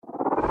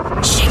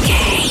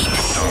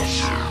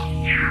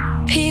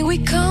We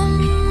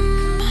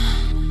come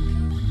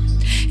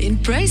in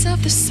praise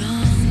of the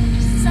sun.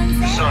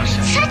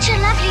 Such a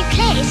lovely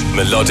place.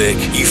 Melodic,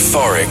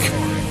 euphoric,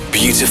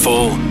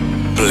 beautiful,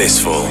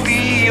 blissful.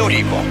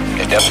 Beautiful.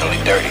 It's definitely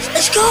dirty.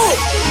 Let's go.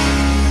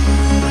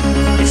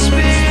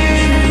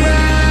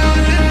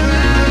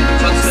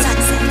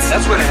 Sunsets.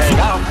 That's where to hang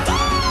out.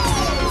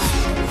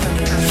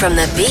 From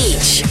the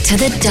beach to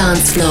the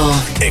dance floor.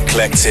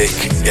 Eclectic,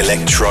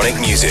 electronic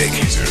music.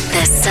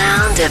 The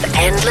sound of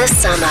endless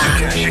summer.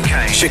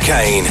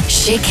 Chicane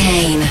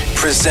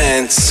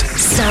presents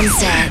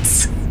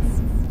Sunsets.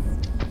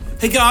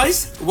 Hey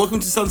guys, welcome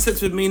to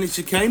Sunsets with me, Nick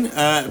Chicane.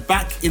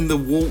 Back in the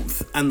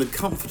warmth and the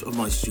comfort of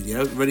my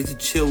studio, ready to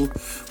chill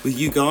with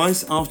you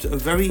guys after a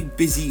very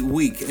busy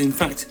week. In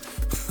fact,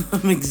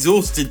 I'm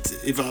exhausted,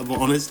 if I'm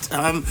honest.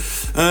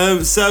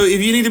 So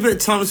if you need a bit of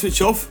time to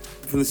switch off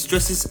from the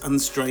stresses and the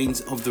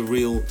strains of the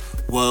real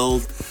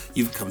world,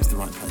 you've come to the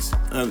right place.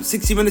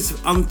 60 minutes of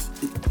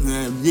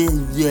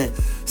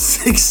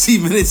 60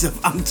 minutes of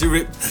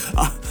undirip.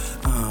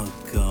 Oh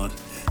God.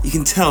 You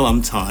can tell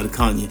I'm tired,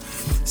 can't you?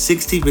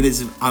 60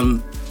 minutes of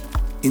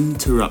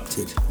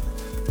uninterrupted,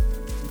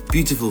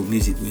 beautiful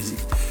music.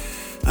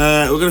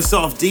 We're going to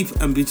start off deep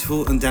and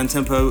beautiful and down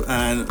tempo,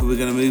 and we're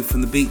going to move from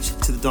the beach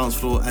to the dance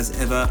floor as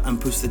ever and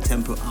push the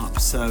tempo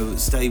up. So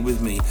stay with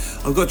me.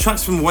 I've got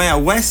tracks from Way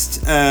Out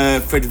West,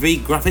 Fred V,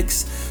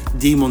 Graphics,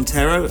 D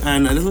Montero,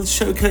 and a little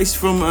showcase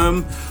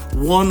from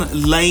One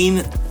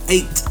Lane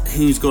 8,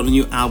 who's got a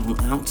new album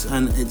out,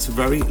 and it's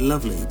very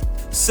lovely.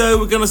 So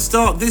we're going to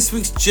start this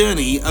week's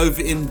journey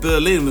over in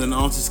Berlin with an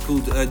artist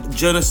called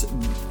Jonas...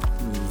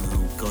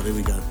 Oh God, here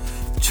we go.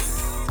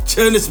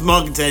 Jonas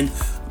Martin.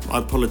 I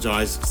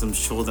apologise because I'm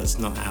sure that's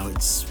not how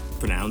it's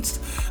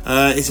pronounced.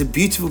 It's a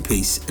beautiful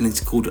piece and it's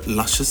called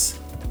Luscious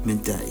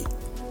Midday.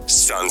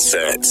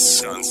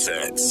 Sunsets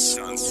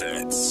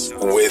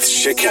with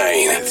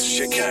Chicane.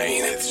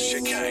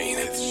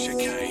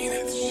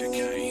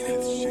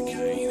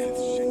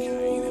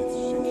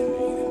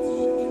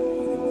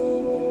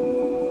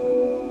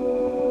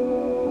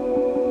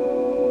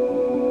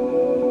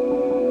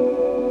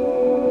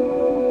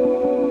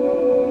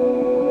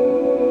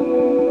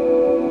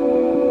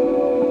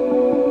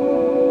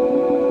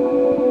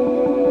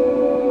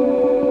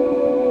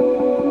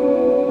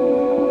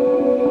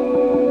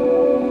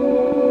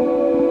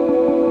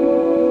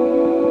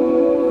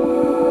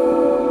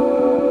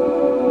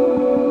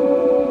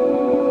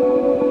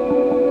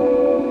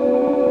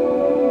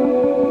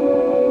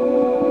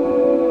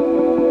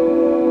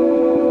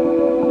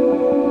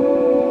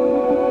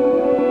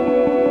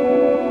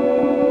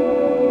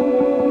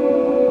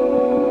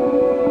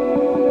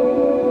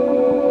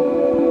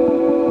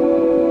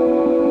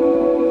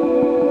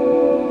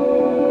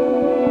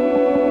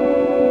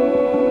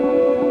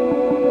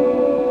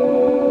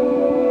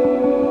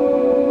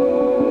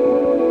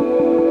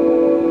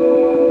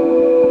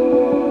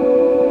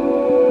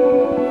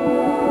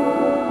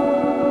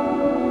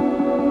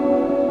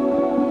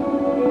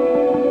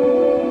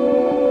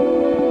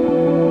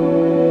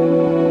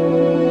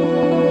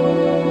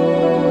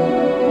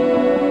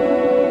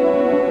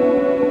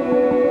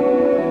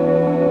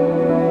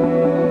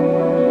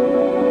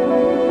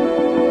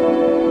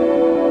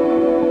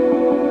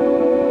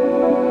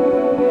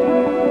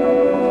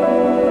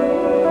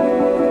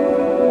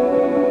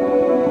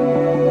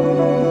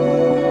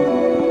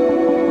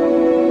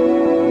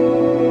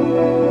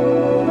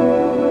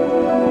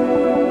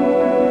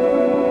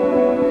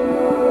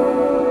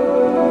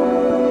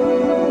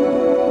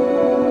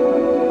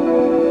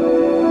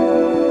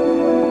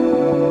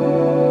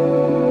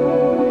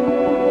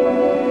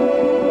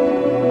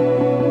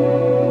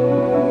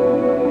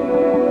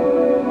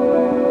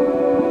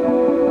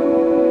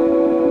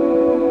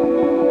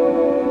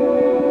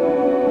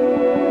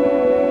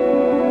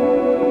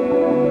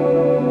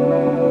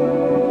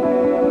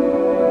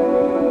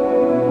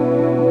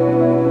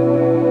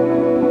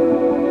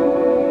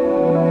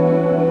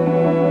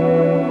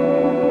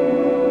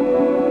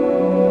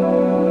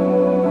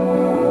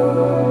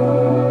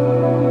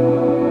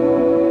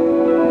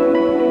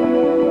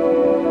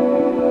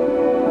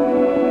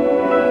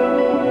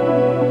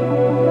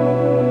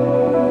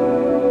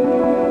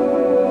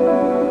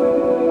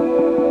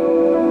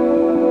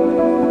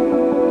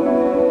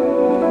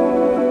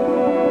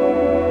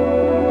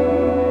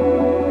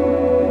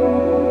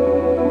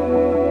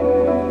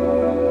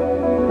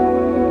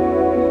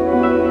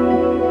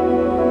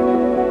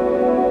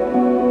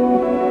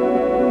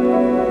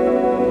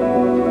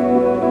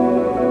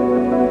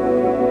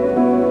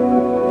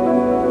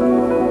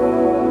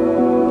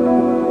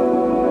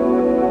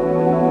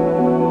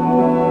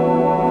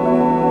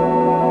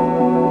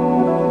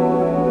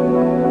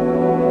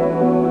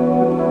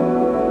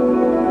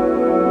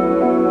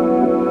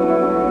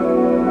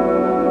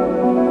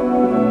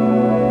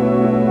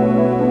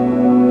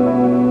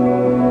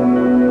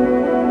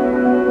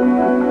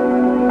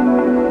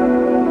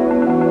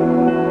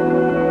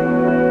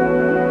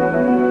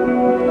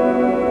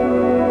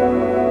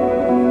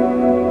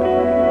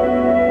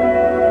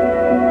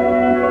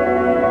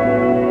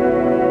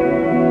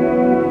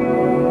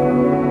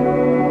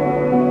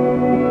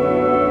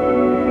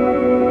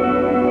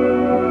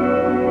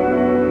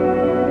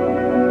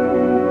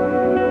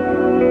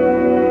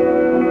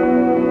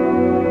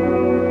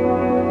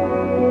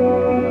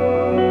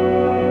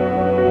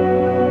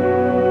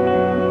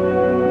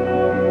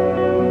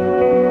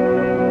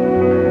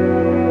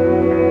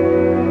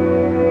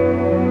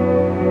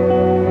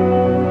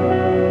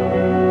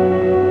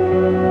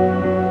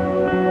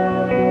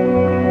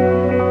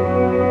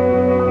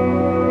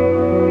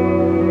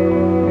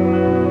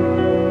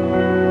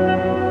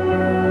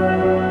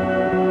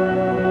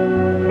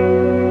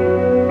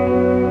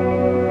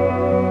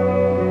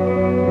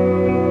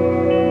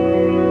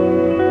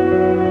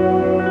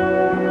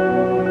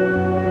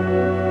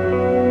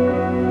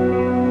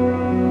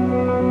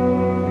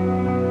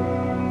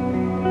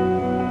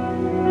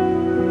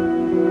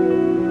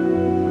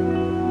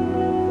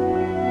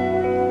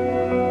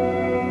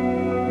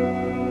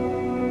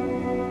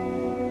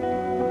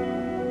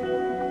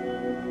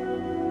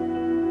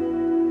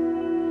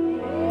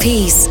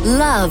 peace,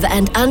 love,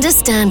 and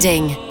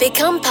understanding.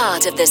 Become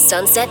part of the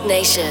Sunset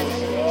Nation.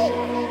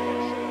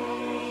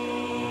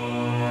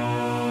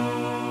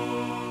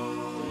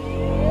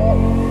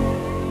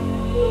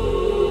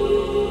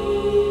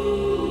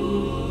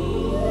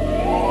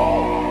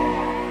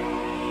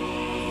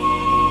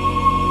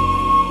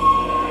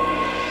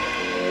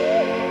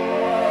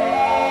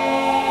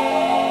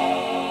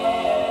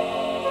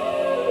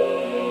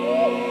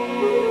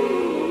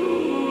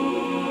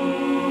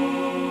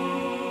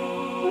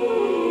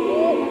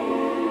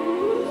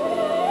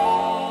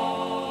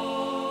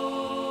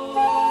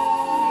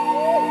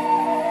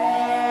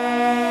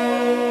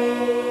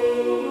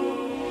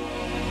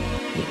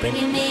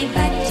 Bringing me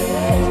back to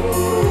life.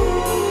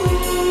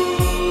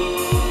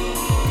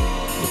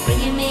 You're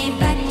bringing me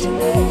back to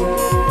life.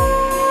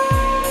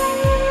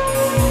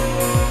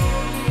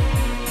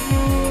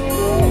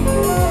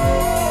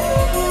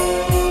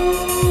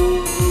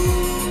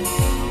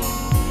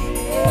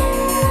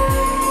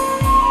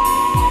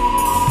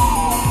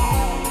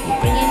 You're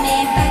bringing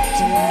me back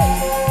to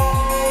life.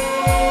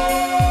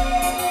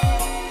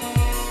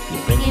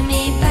 You're bringing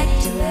me back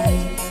to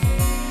life.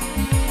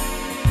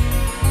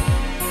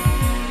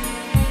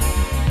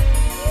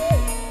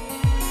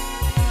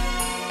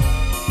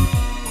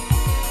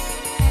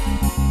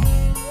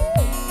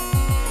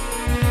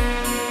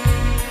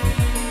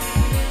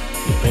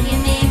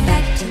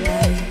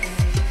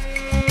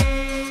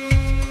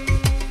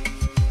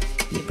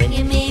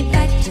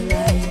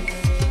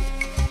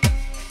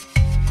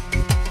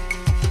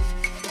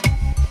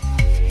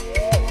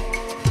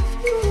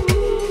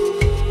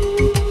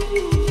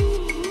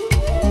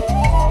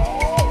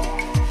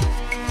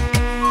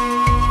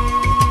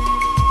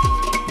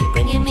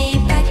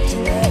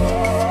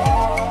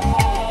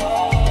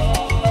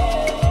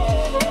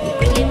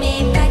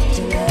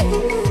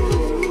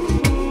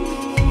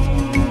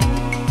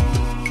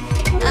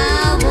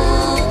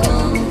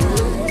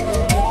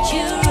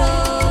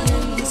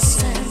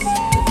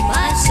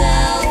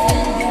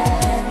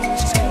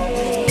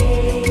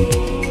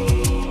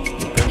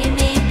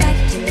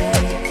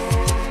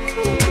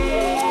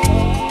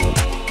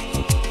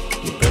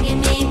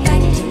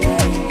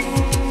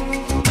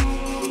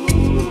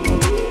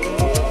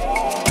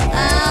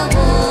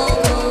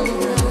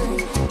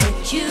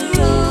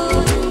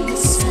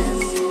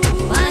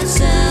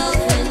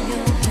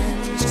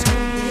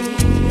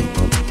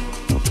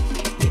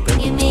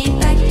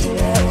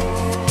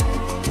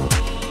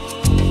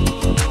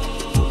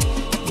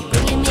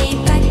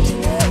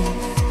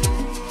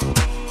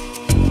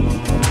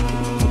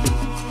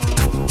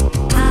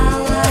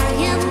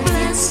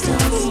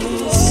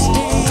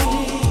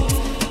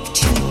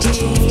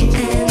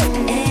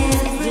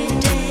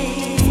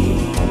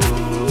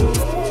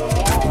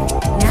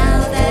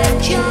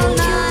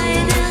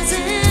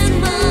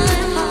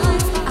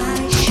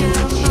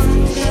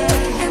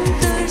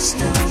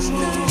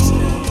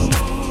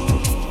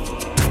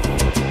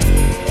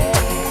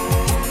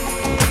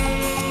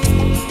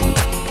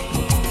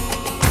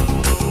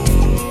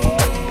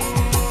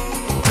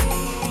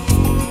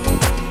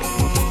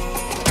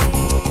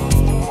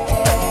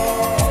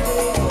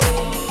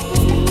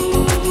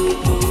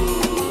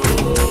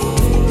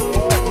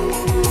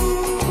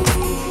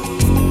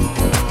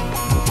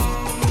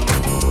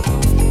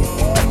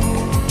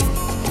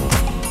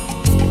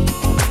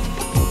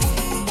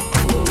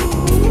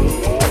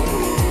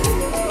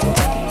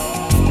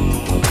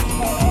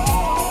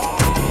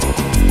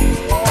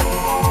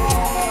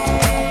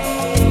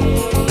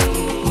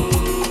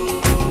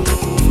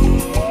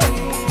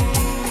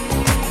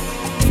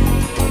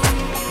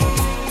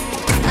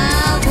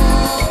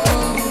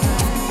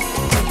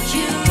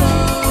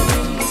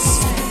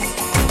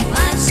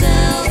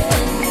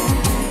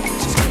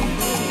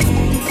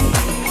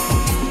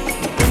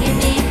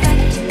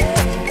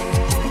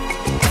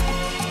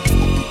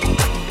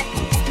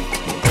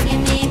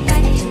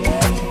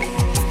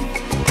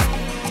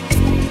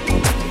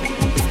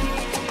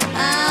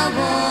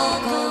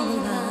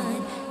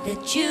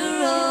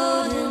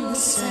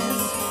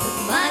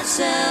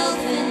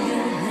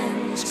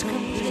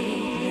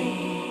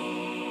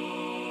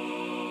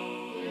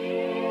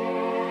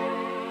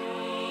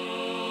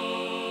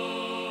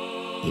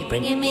 You're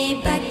bringing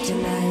me back to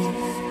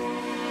life.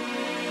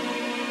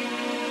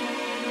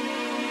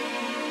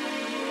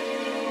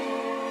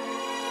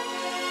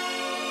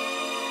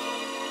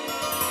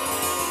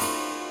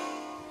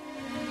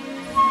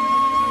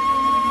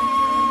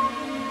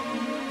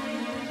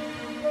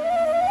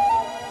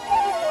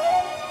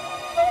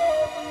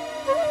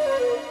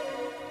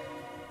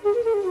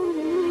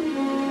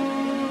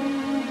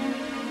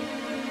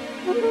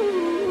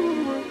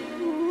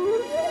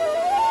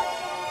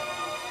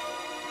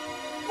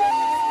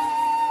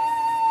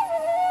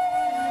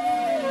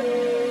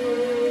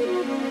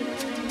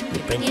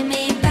 You're bringing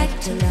me back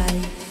to life.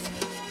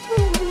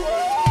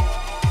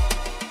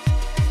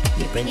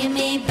 You're bringing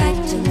me back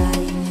to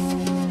life.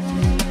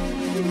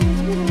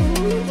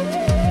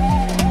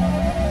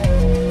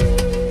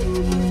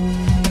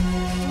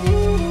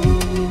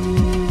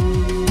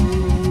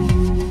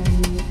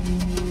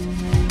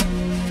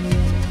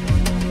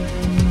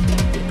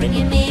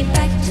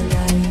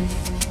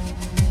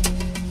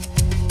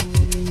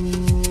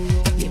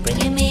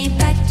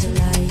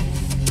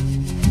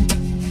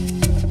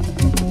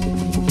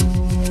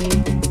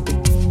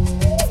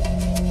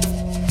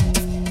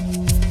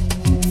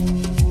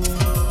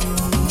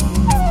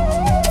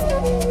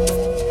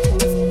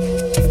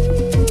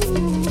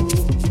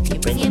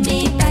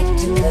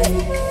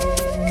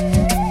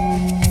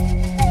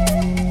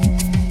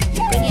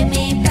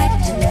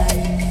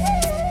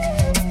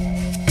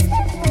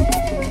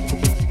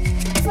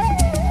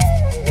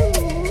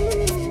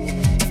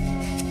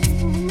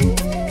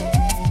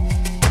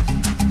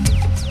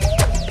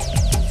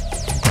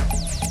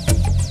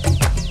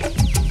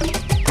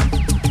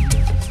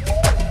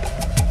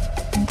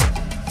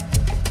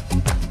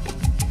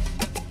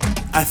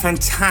 A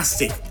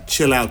fantastic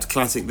chill-out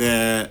classic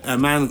there. A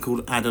man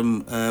called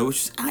Adam, which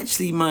was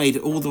actually made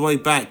all the way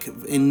back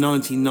in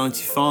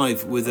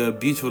 1995 with a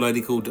beautiful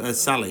lady called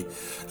Sally.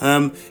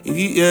 If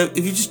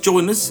you just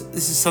joined us,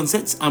 this is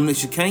Sunsets. I'm Nick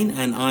Chicane,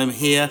 and I'm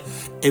here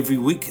every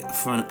week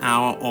for an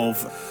hour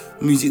of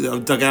music that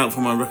I've dug out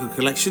from my record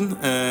collection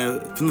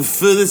from the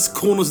furthest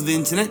corners of the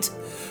internet.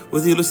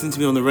 Whether you're listening to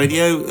me on the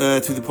radio,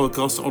 through the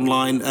podcast,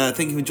 online,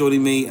 thank you for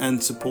joining me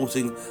and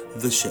supporting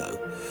the show.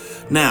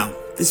 Now,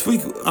 this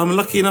week I'm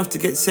lucky enough to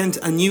get sent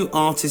a new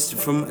artist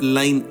from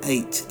Lane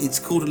 8. It's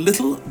called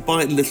Little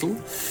by Little,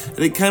 and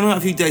it came out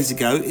a few days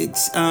ago.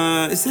 It's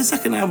their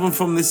second album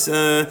from this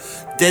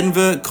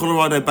Denver,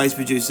 Colorado-based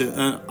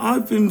producer.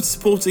 I've been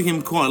supporting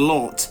him quite a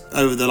lot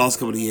over the last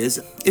couple of years.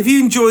 If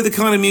you enjoy the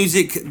kind of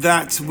music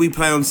that we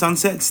play on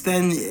Sunsets,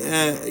 then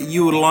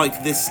you will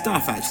like this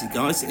stuff, actually,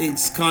 guys.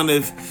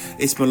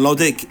 It's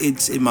melodic,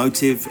 it's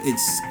emotive,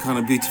 it's kind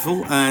of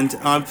beautiful, and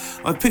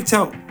I've picked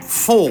out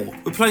 4.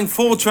 We're playing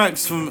 4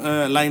 tracks from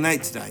Lane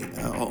 8 today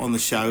on the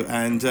show,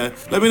 and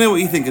let me know what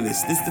you think of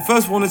this. The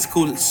first one is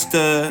called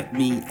Stir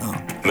Me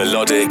Up.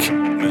 Melodic,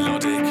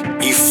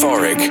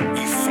 euphoric,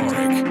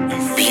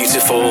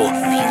 beautiful,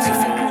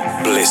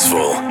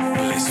 blissful.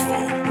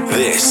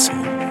 This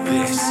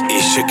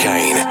is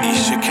Chicane.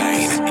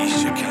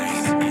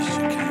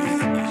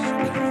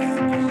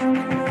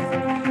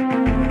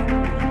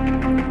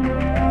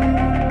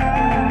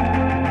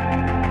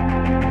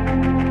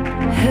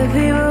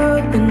 Heavy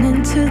rolling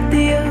into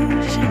the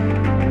ocean,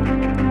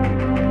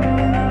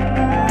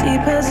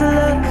 deep as a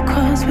love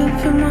crossed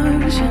with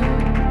emotion.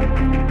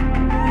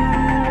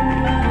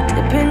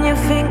 Dipping your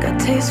finger,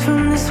 taste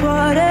from this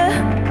water,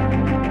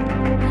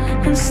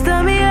 and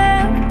stir me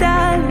up,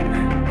 darling.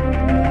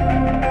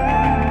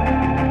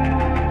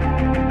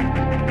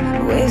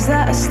 Waves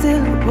that are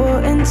still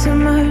brought into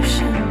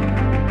motion.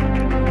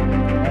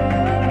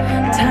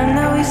 Time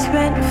that we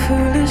spent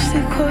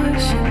foolishly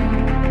caution.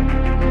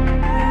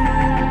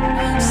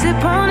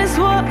 Sip on this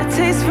water,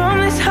 taste from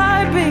this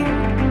heartbeat,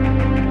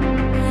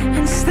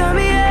 and stir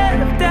me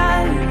up,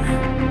 darling.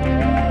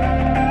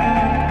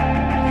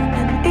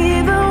 And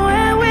even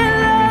when we're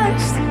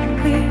lost,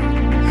 we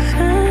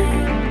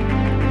find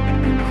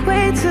a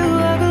way to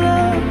our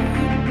love.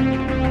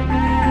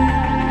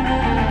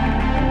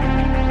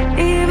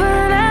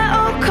 Even at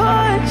all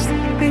cost,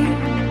 we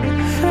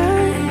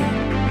find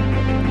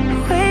a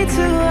way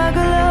to our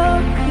love.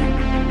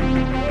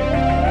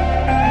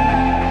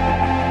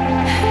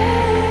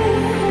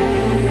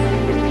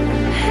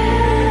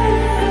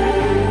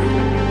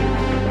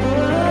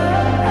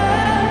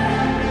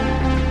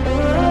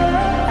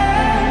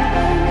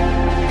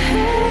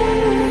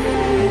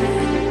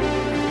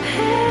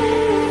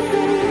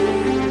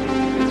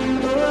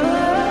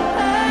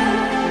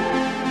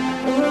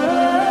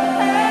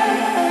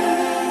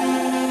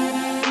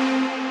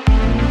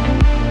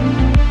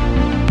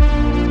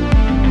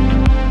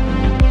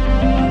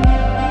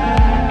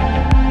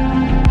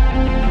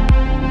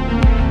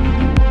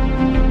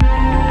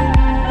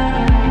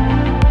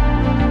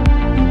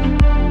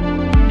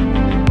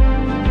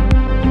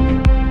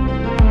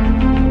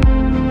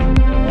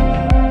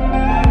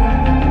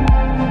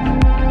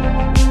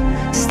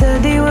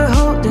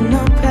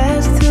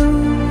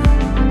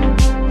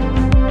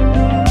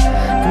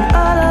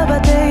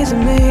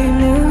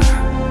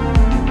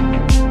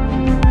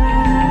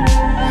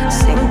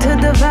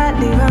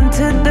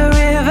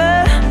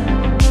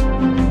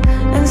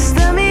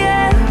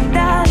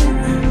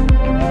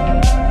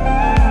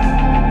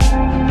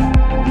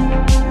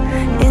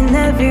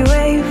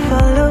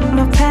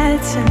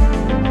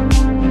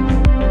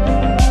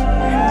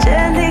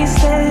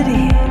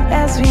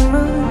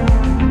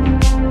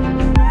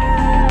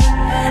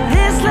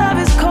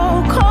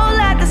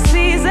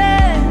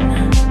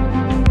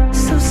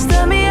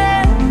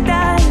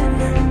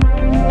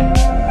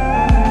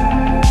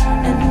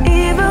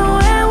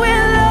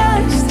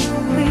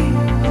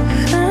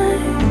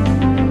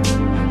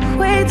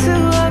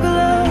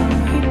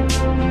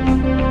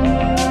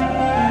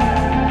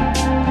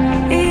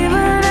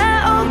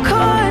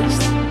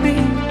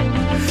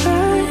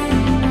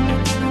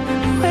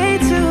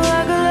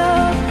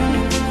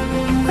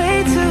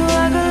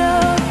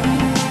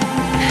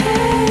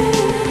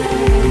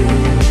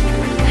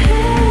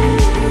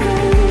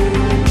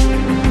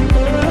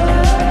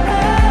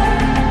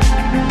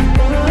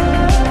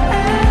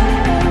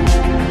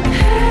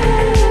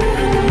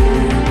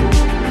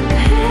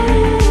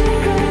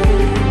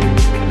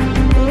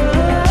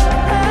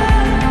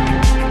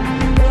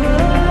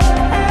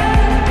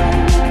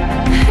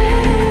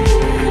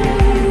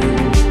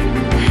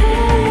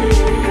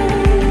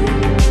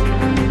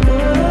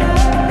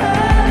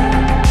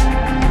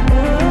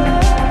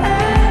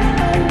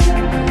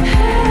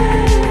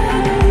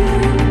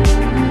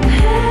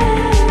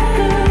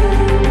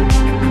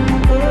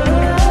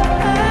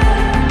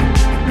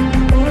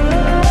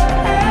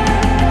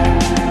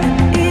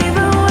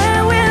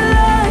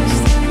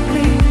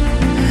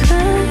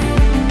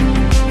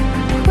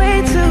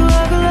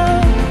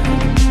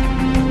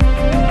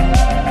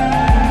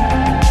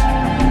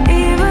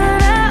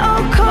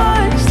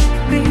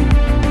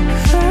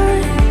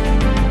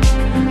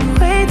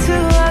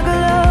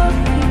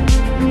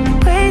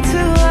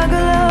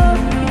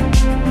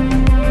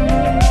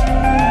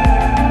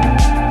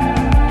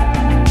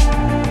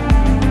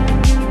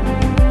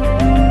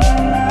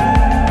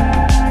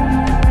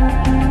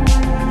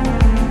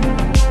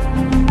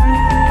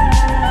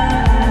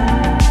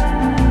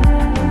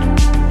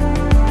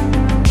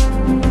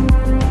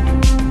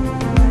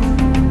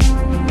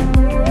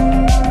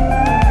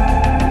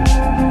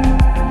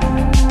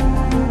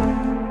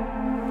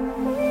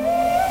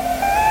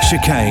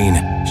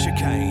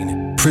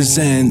 Chicane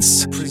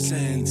presents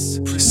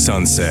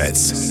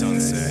Sunsets.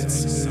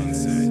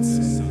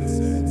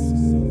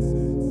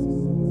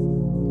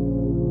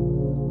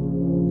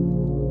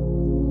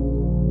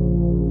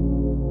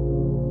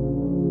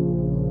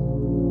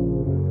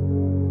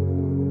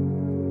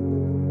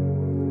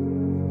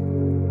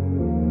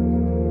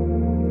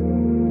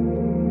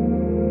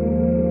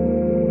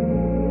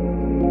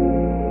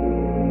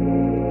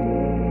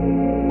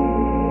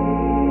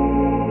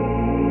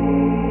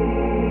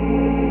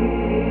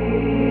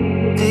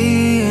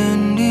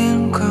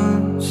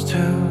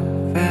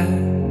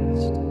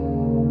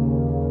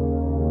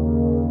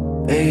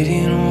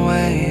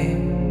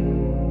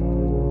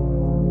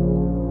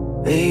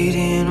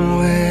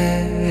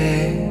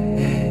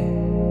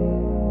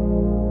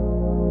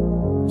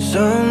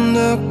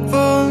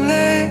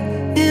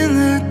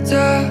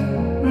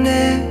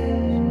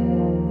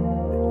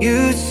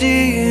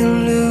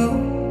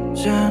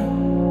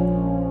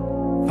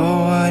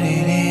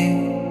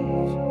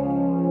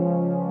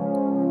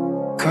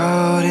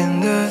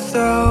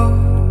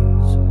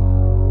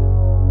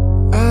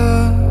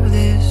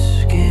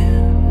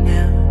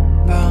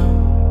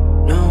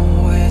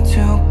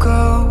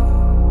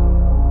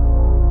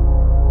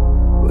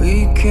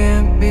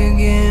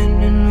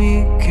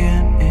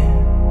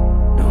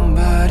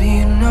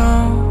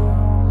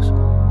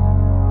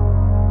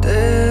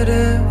 That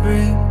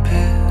every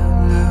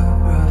pillar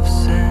of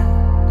sand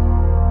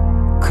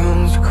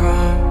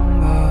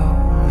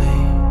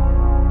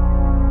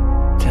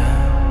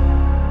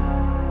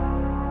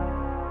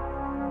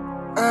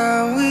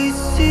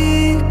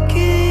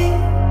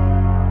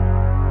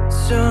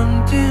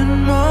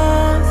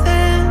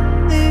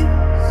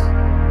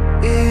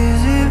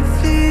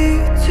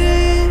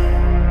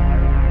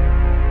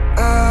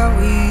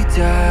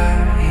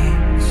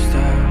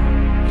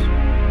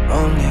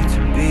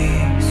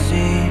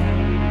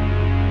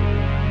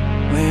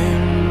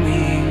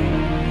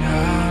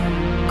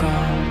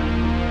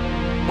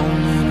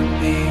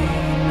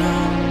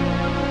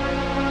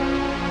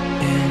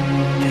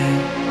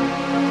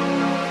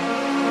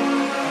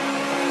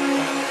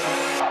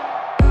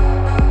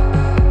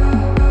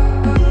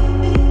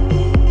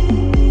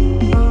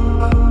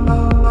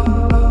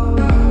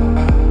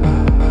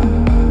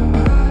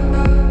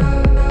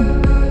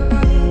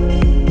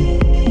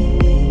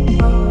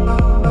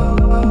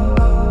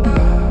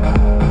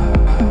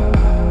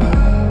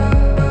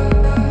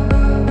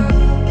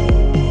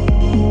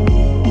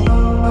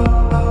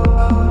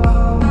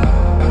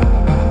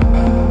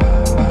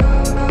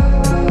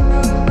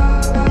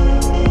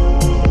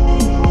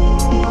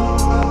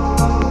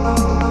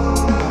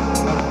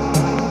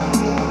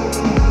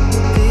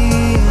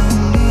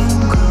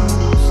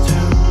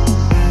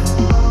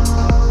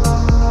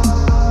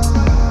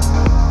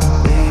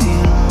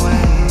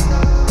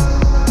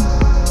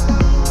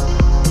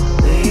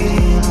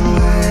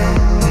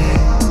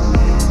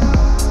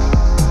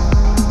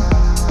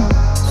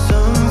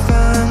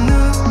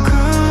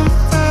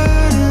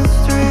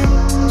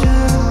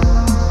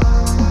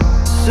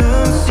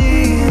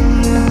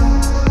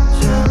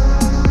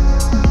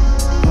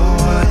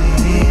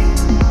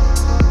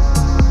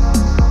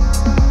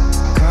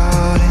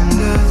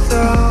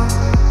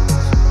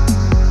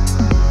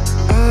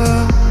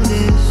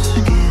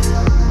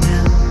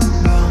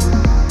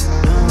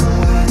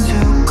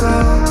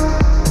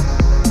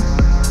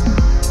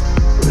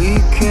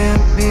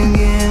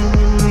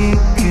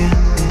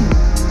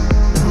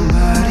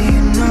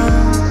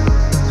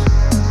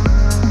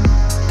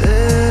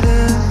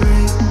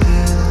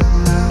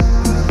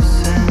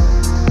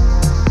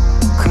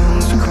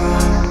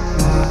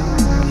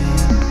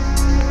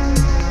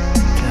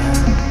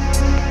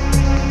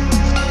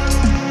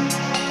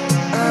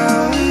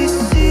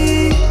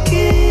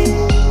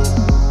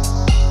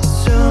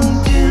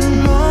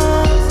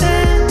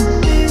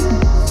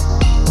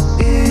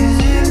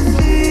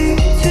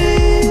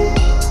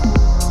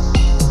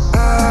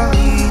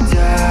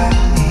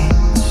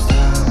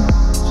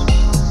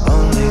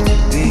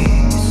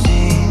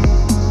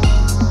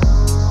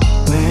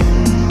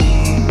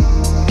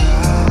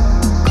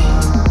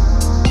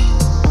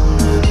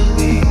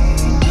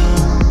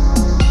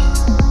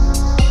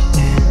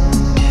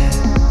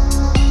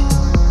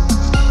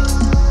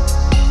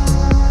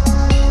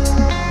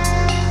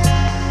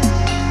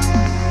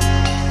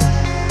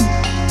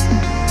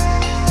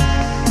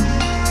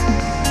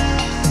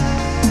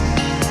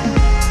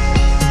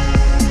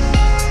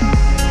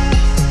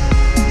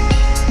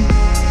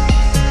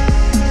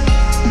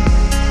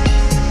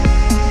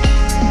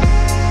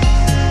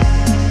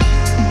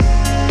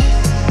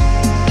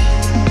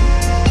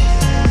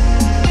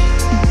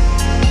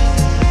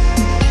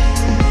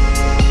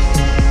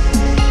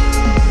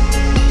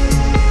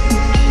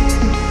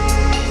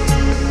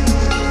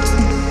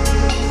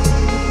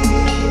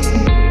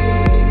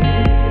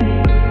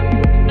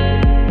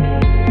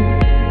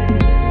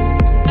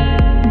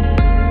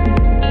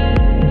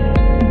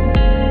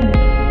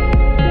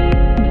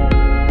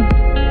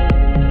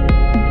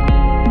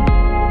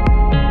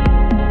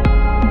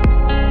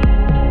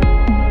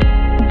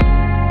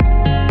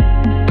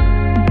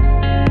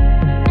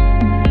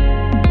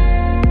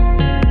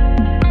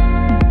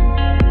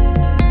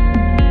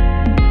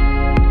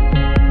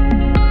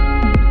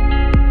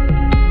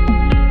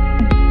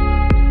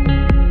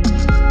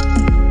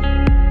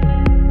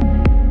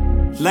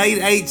Late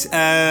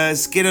 8,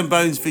 Skin and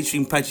Bones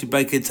featuring Patrick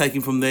Baker, taken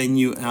from their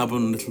new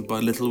album Little by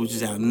Little, which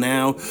is out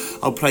now.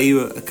 I'll play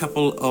you a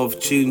couple of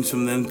tunes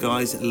from them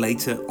guys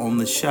later on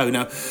the show.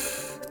 Now,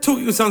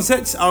 talking of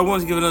Sunsets, I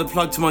want to give another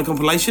plug to my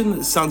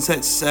compilation,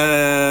 Sunsets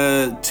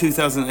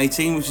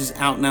 2018, which is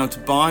out now to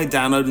buy,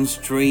 download and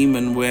stream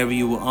and wherever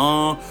you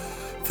are.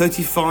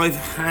 35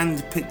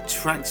 hand-picked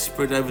tracks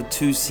spread over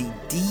 2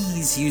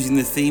 CDs using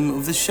the theme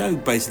of the show,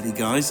 basically,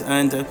 guys,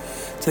 and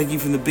taking you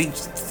from the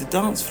beach to the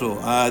dance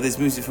floor. There's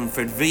music from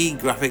Fred V,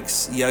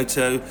 Graphics,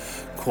 Yoto,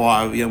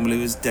 Choir of Young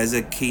Believers,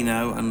 Desert,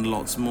 Kino, and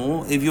lots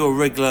more. If you're a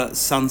regular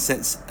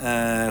Sunsets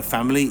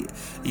family,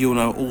 you'll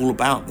know all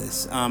about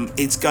this.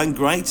 It's going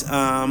great.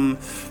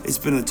 It's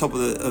been at the top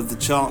of the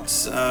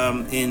charts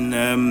in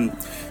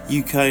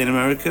UK and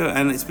America,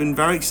 and it's been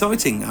very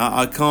exciting.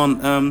 I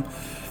can't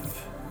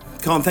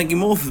thank you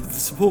more for the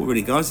support,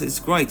 really, guys. It's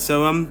great.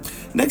 So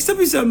next up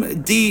is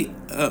D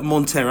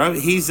Montero.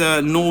 He's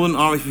a Northern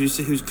Irish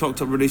producer who's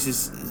clocked up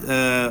releases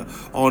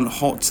on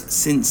Hot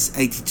since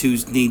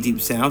 82's Knee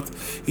Deep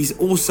South. He's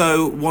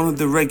also one of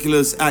the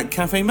regulars at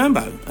Cafe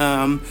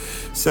Mambo.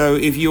 So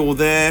if you're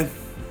there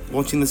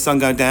watching the sun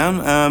go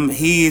down,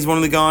 he is one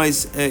of the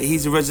guys.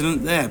 He's a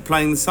resident there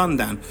playing the sun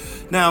down.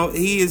 Now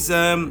he's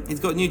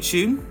got a new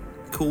tune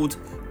called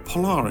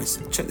Polaris.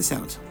 Check this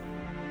out.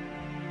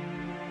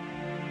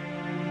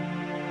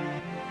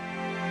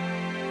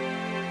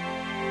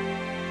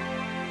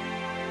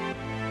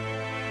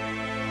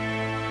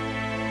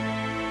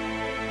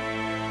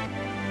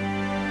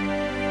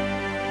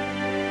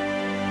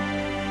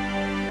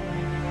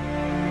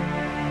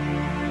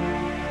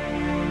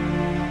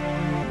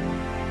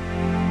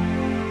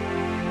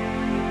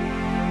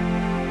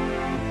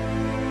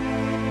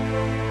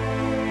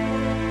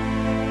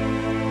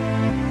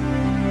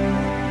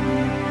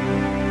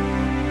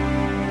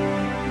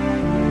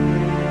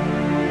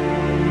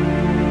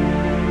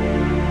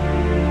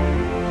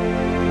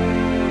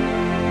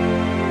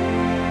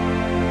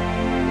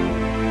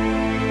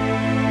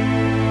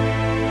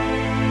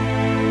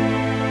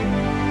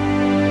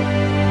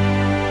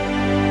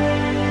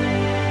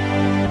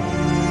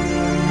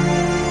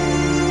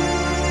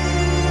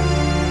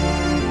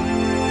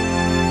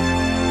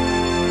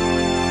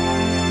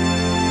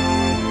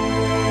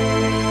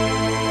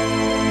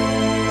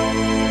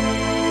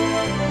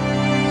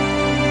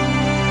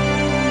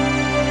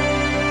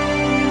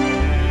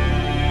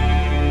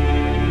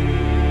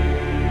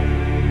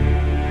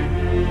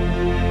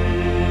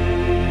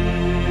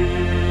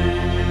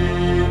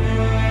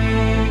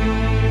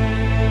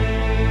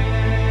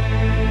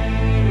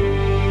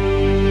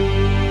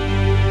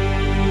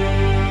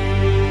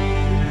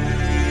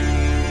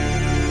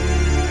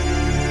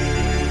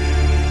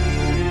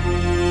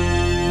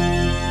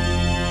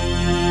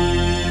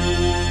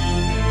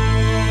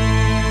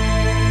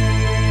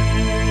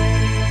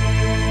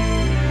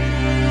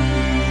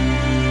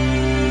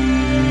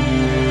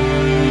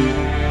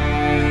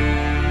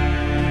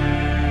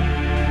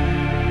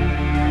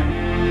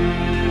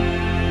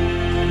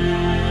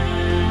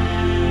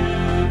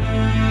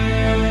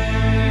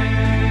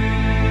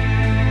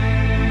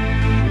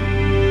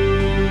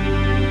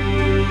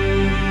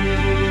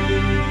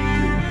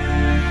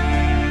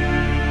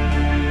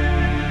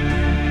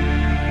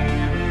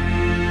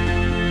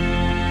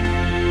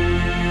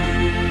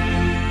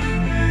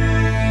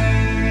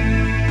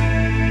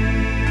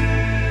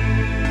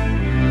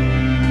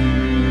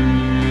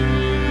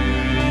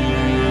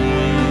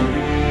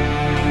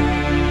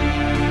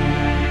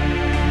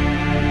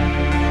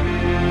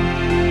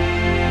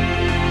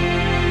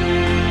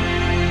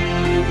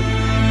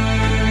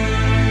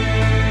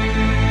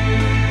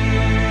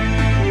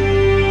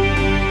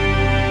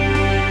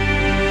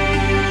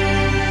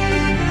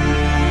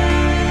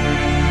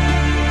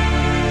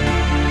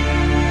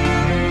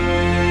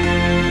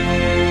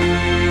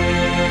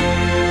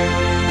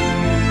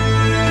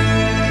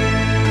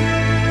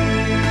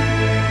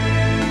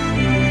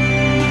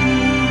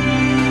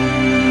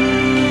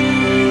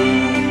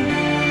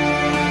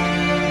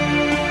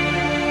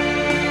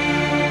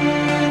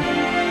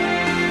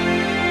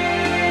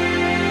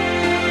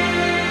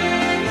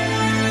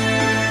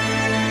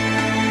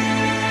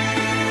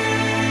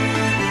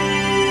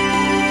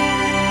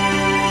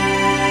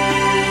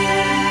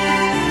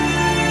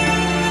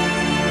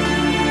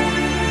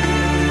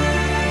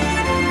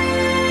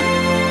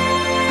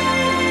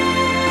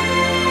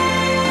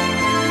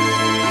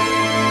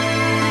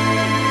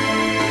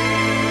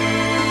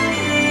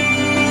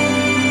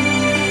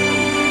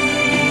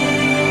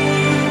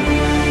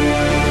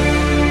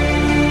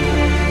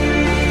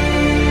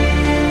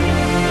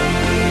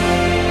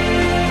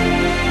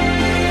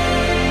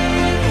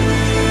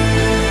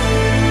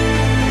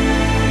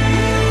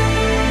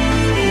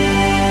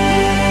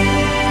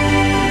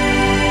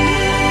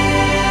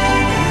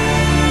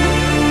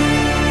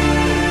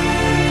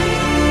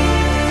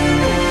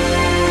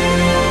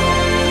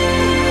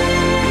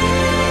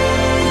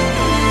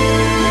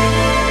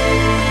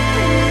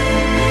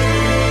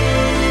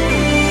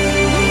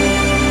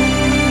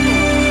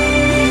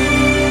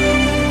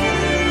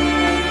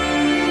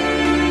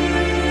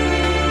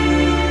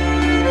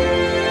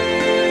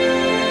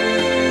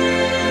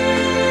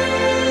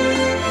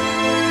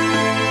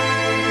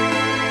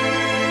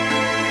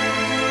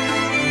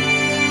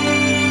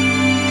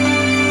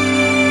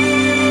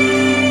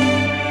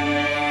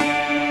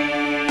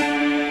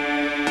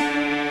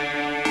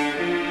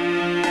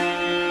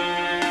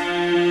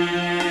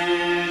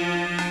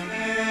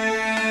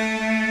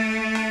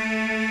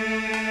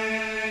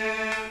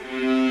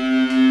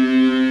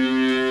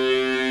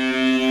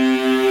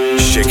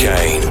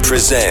 Kane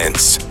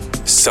presents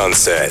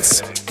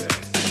Sunsets.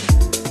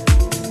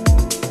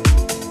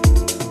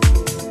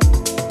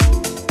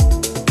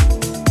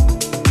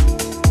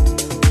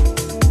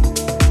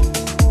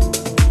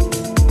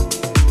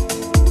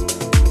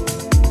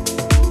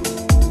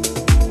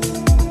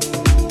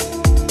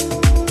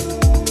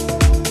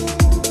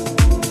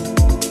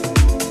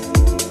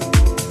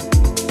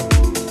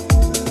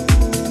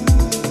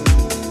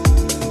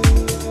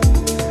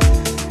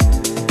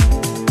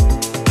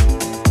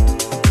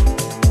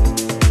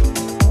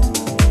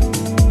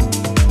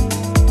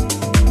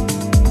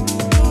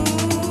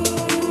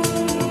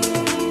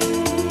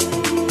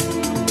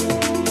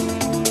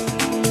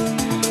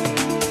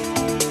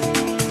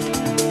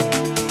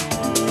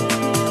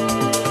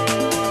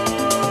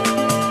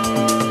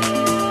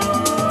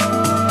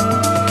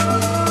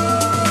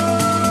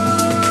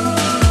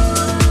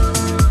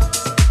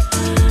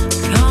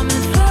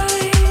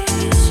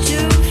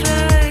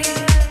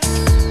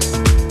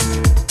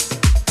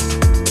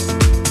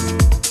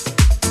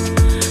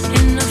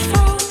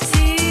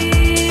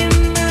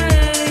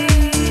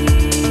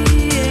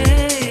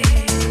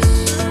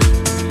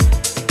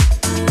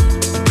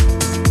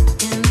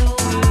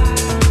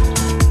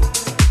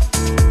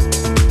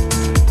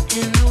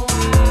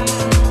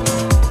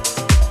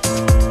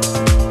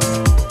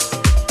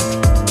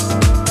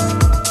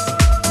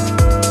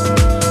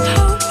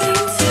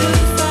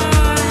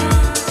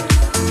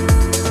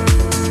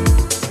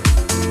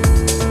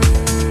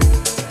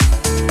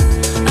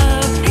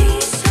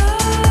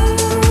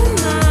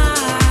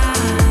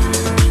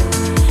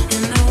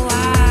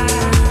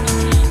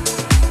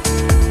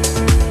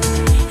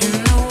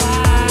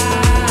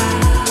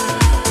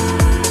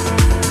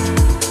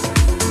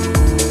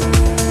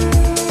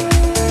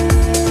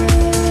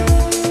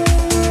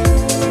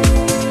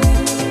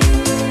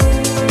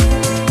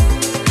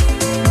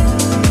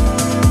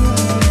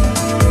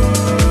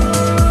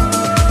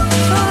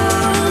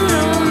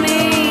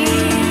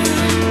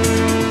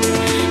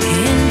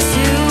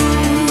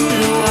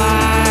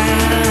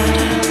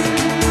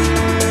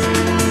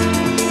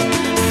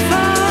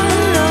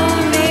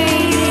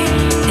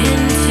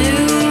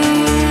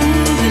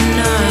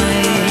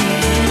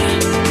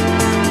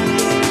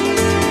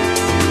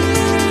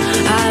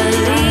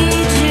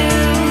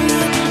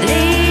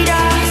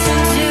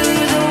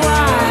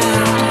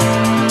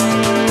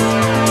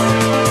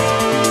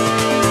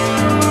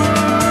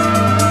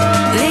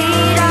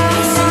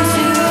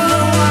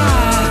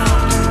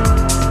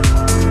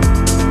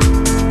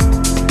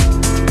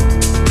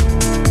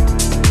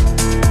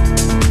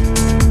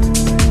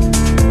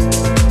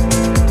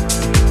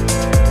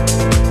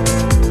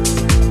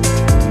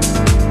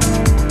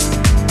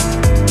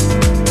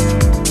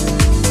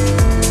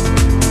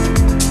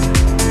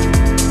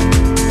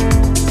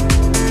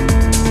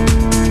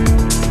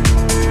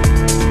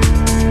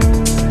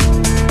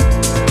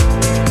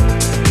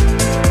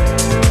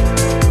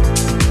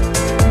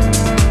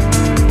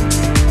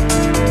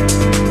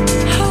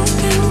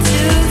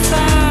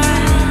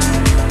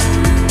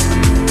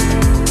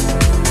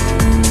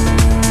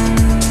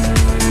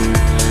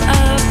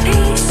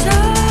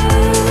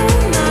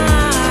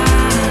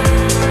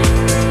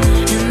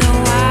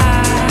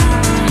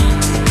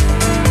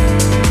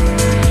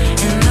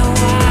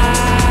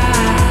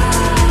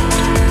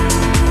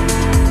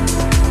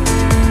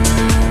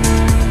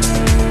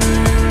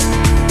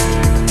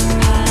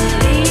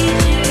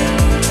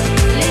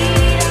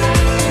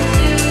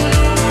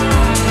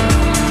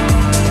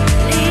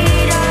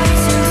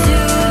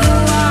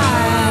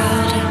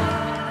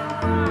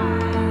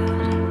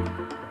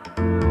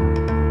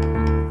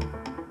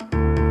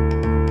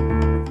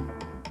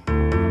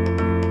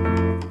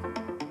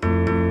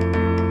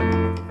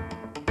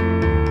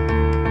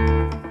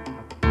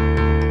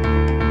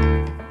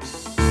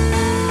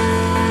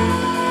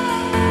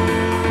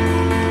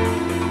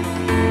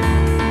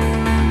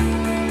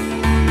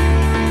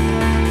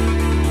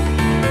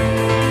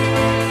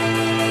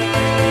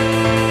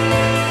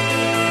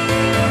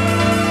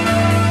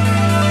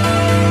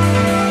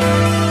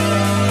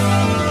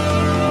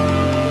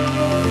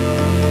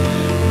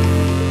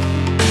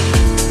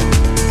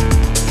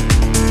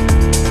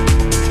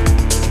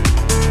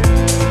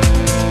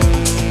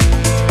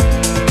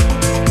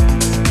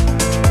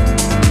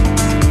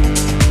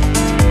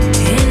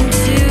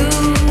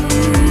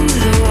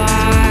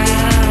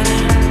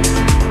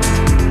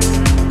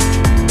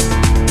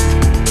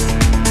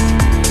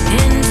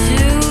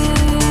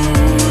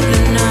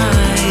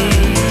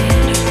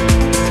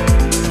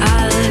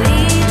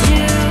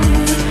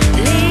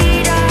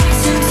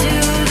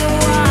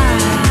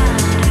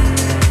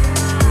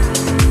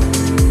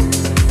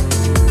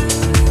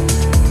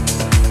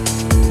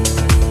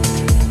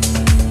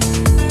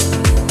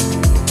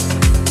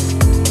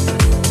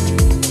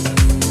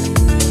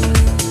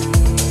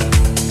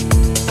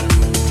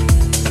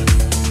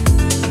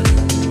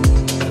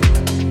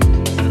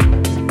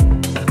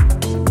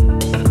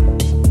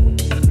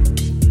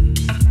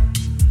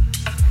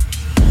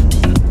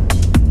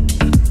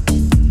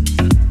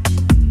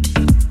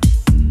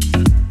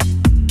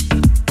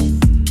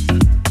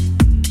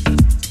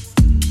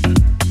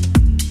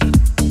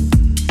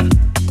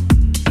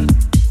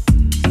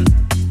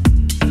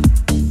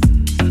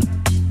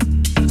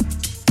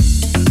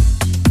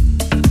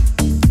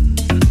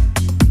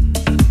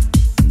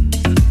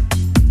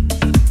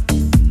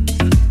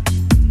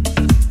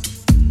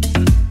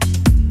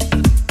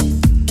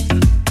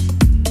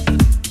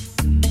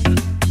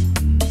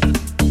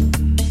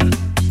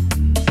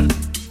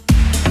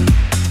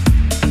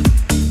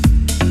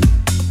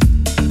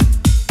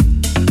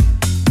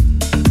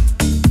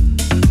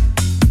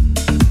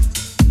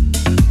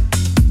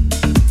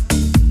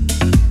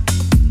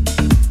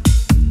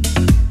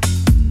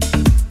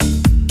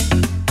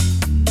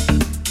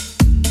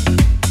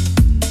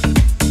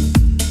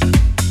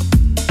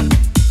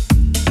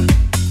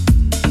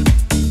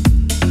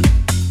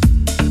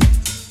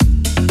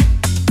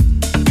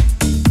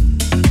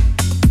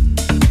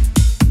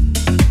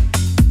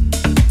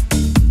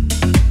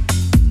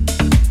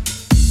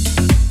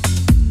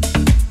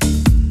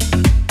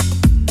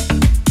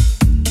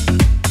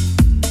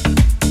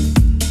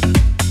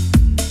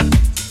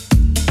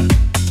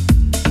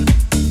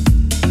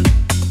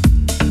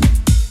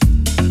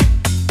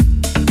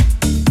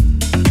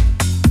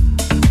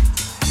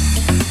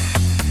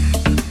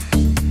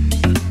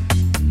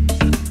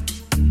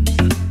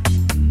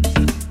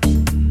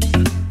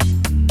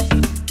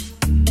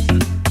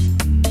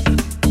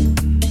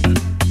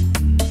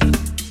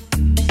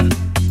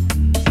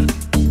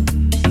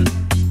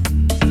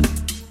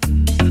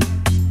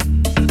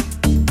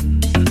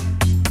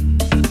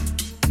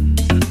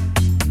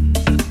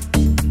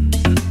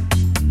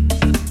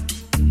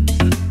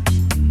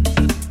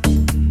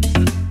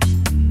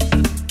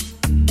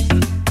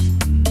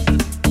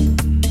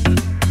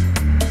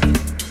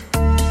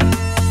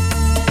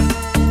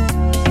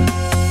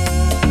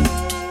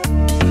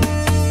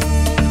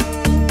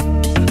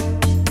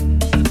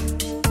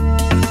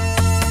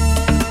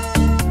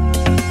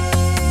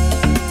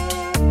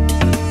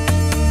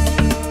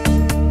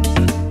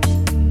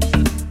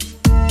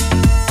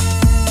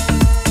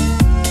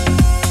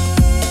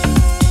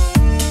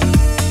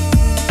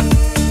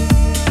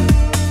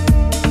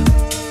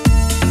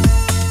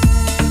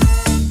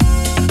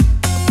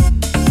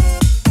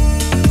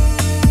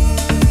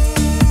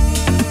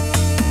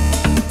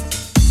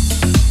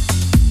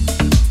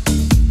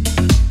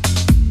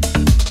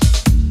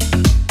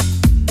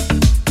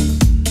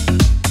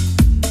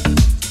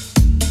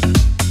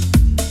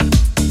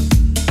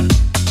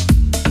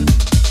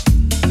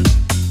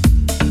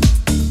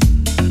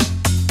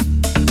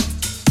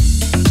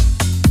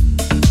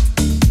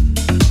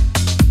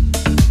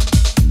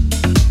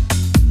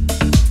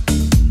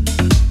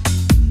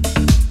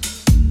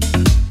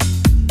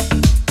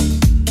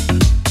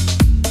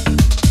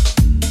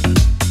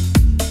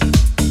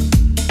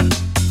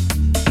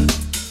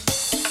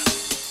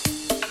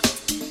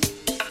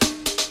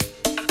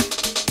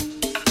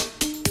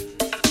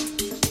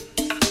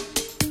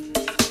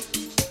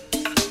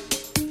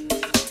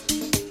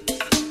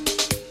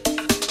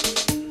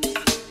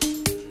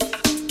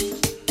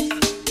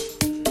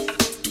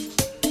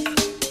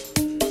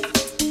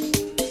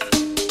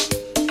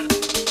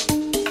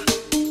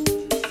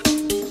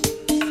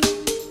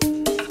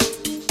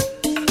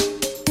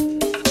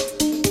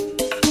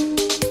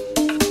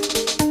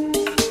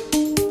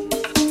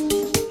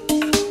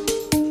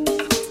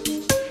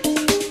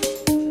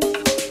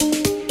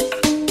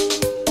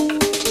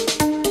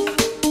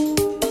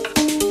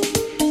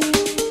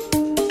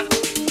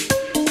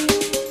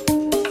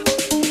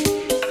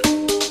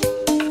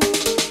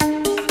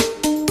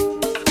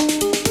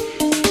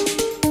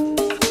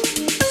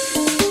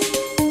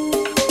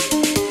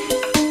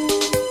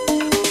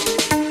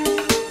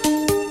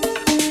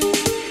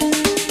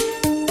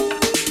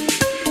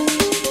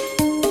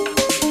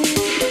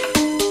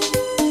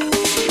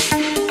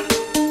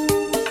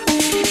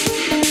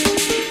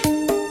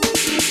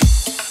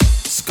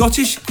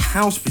 Scottish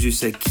house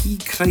producer Key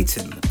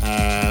Creighton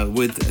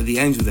with The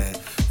Angel there.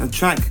 A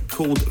track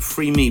called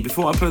Free Me.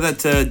 Before I play that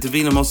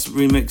Davina Moss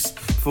remix,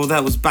 before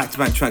that was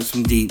back-to-back tracks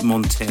from Dee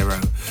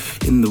Montero,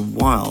 In the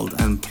Wild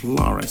and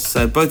Polaris.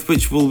 So both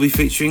which will be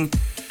featuring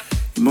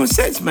in my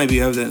sets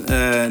maybe over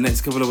the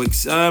next couple of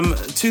weeks.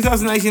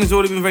 2018 has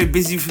already been very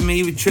busy for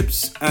me with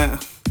trips.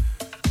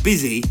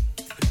 Busy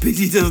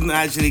doesn't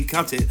actually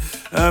cut it.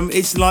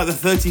 It's like the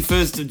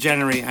 31st of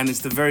January and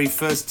it's the very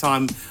first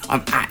time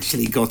I've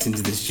actually got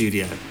into the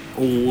studio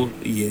all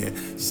year.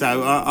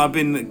 So I've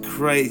been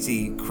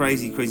crazy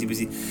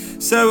busy.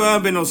 So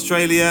I've been in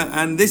Australia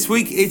and this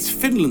week it's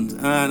Finland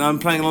and I'm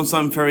playing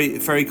alongside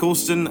Ferry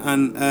Corsten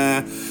and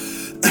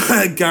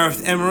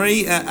Gareth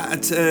Emery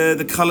at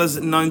the Colours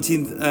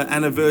 19th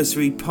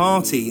anniversary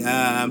party.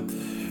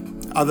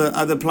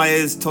 Other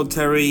players, Todd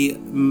Terry,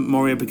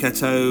 Mario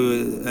Picchetto,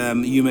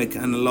 Umek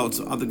and a lot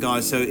of other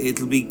guys, so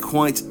it'll be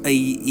quite a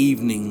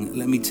evening,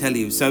 let me tell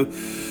you. So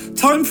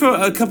time for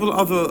a couple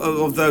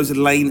of those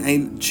Lane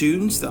 8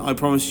 tunes that I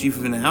promised you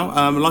for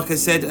now. Like I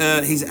said,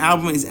 his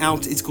album is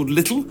out, it's called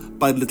Little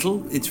by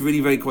Little. It's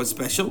really very quite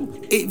special.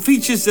 It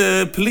features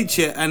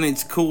Pelicha and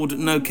it's called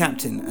No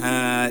Captain.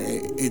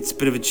 It's a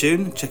bit of a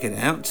tune, check it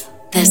out.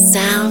 The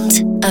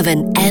sound of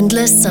an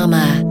endless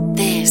summer.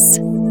 This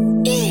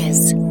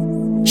is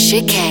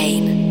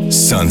Chicane.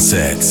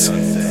 Sunsets.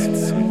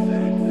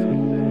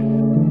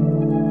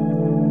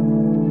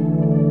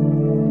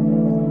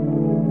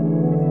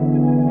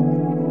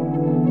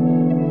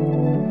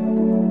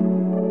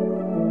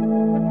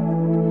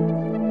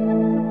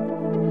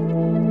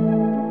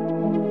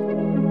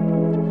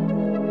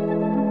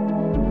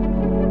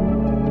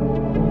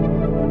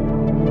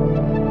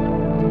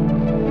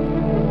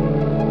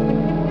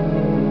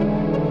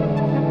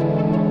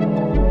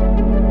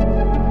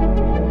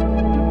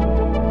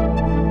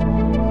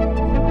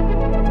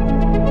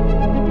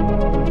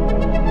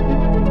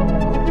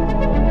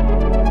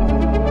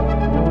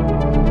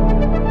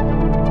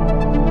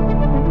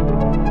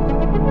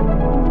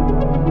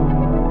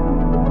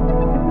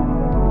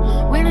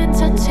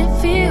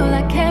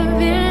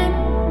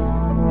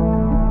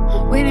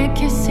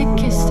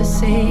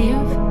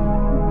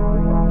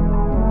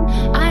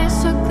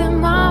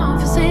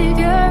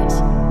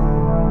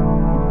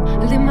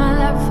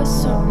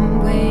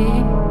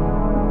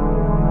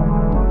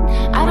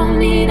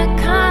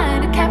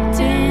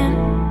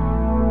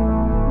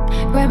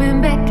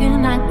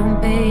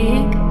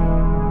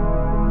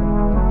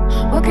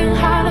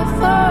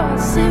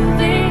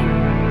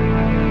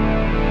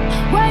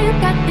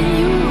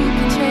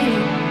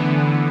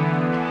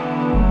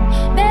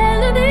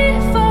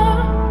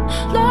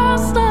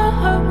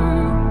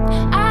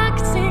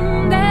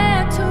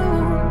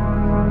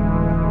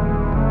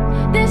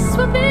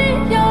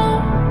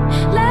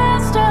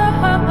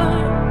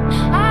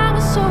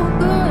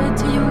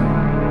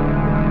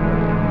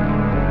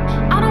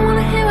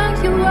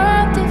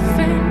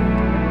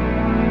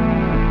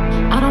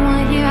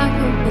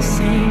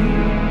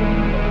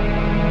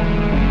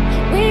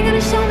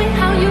 Show me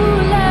how you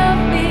love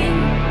me.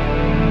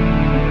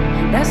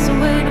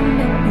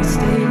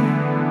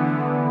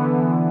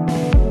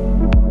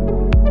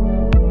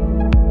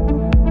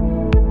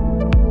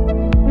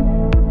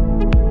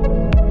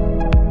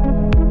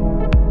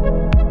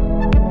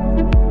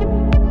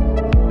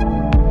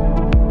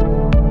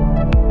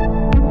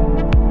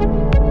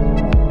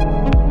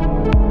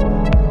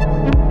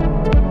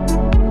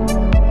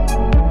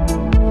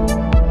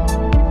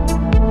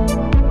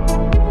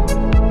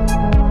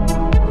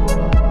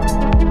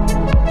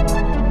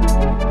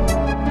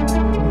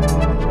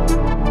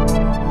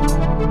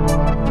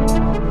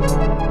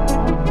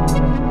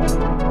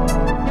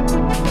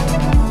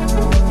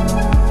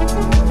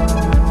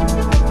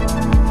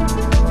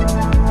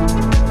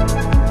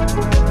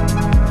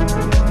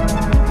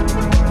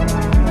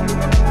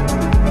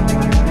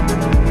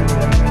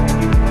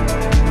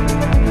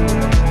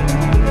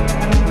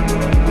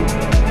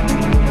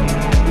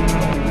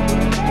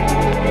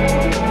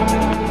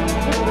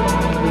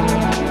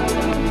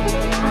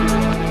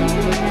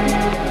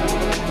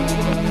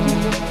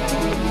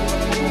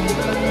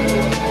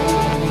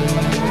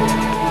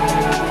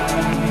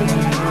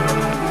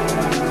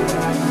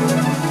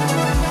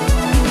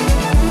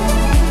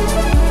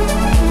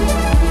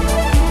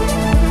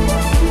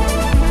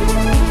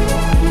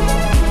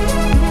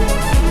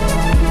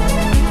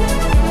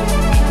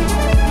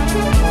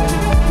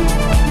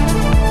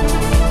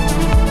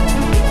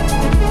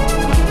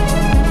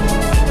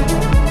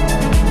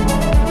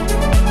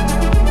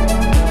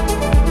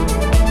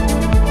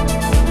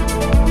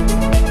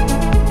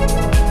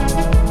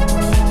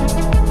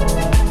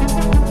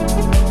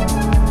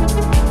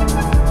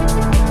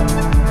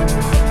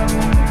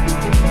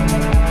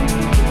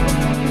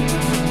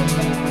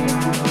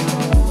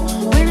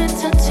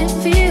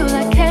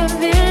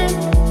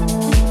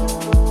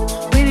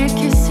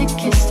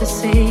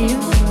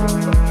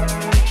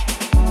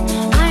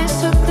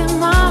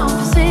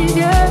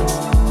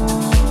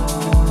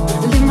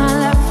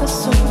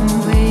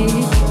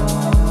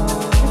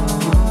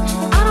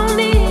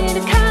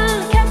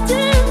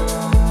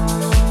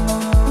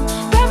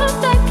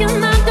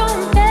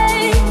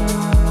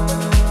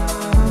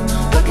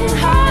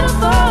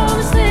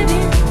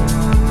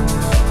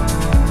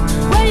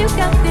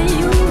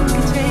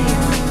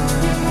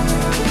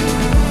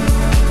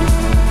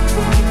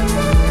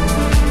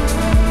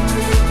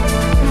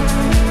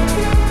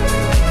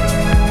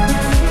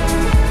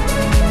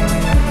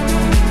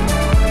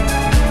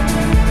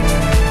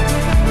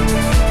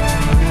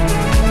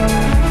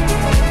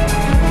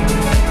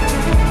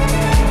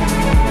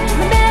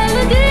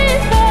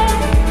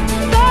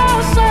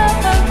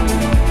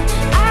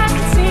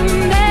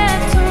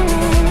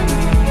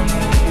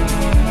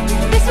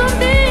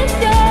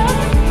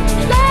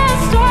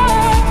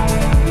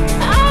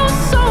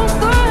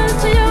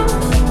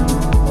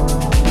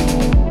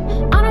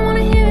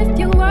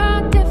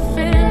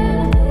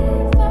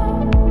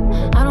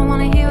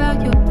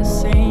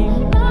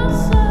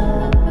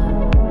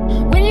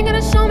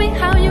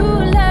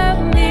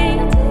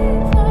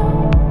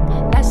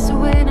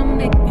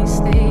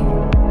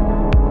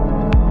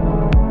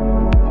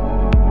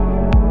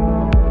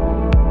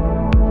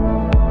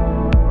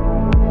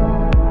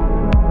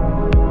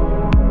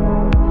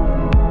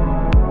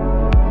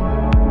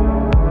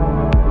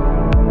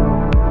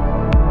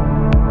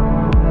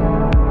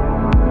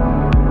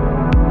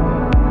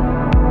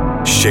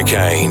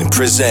 Chicane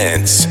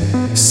presents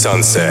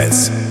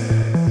Sunsets.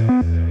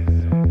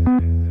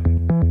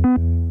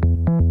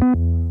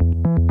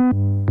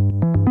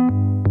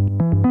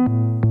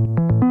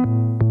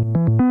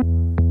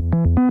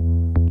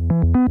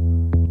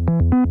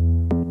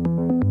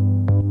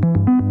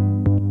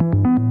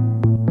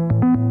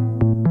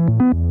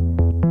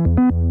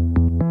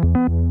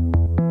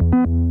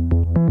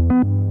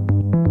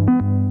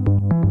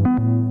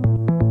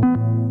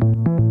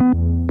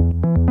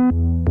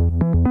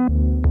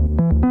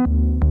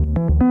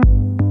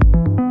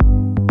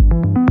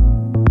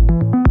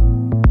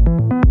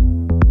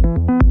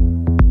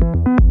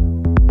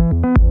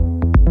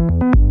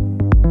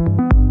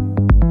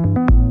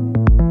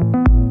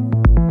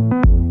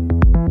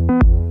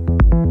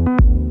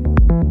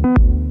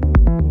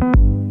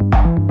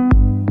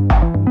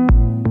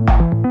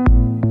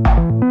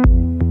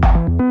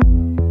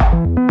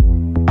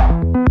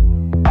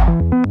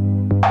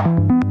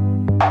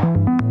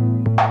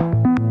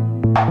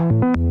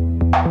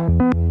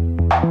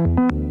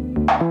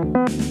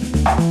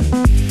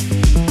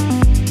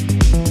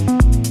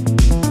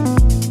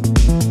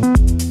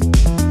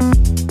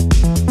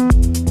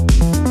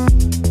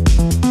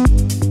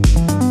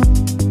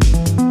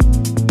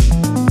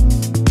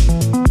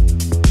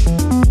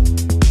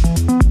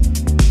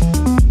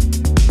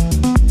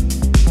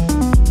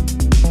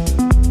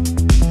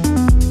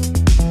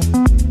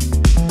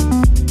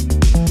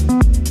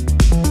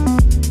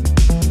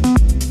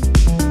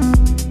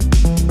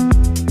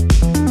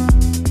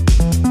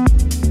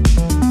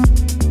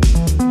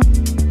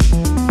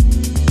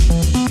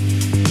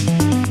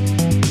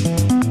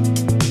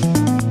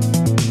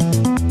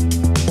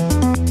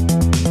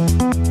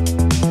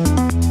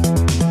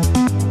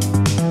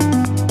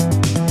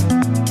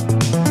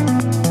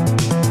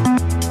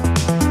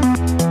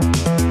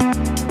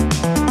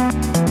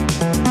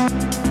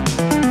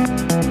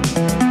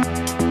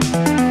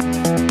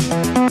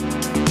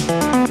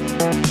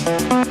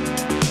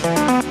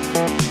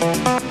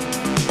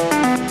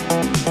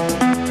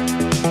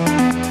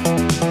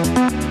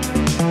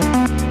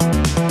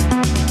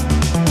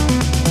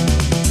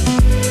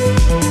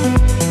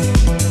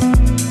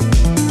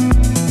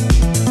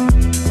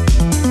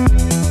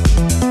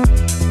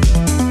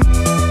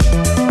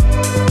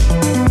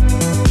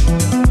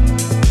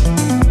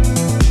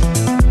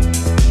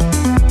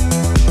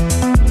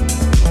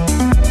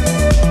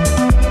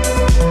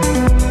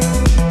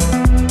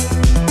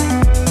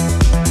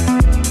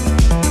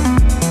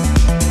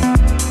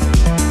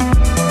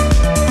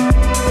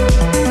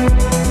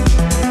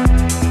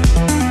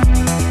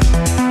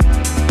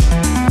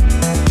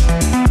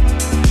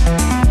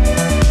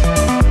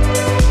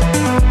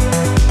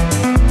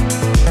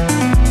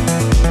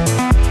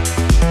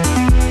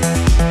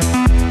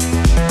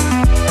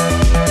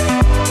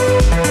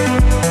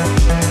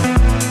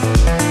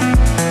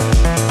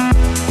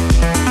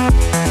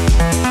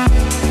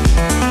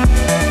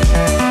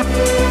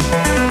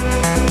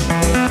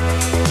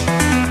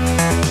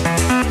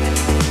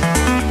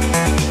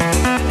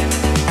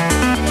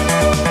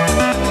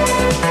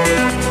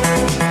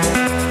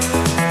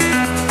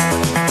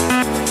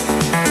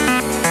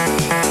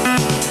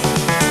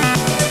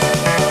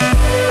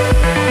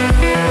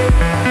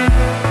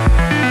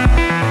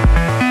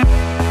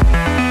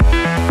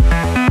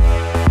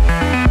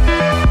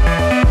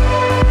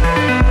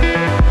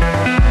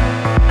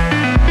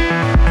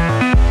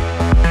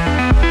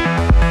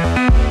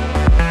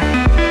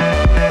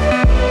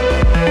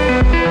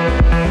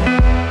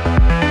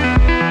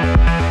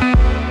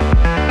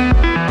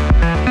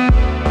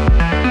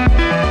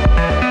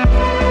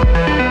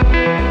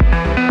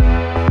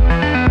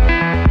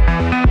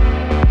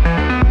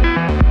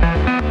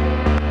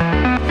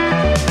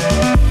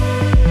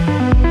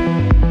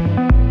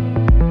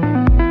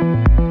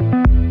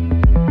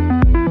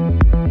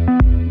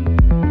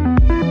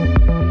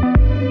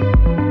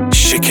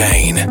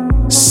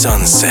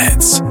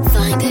 Sunsets.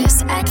 Find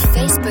us at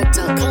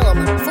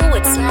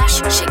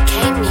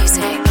facebook.com/Chicane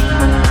Music.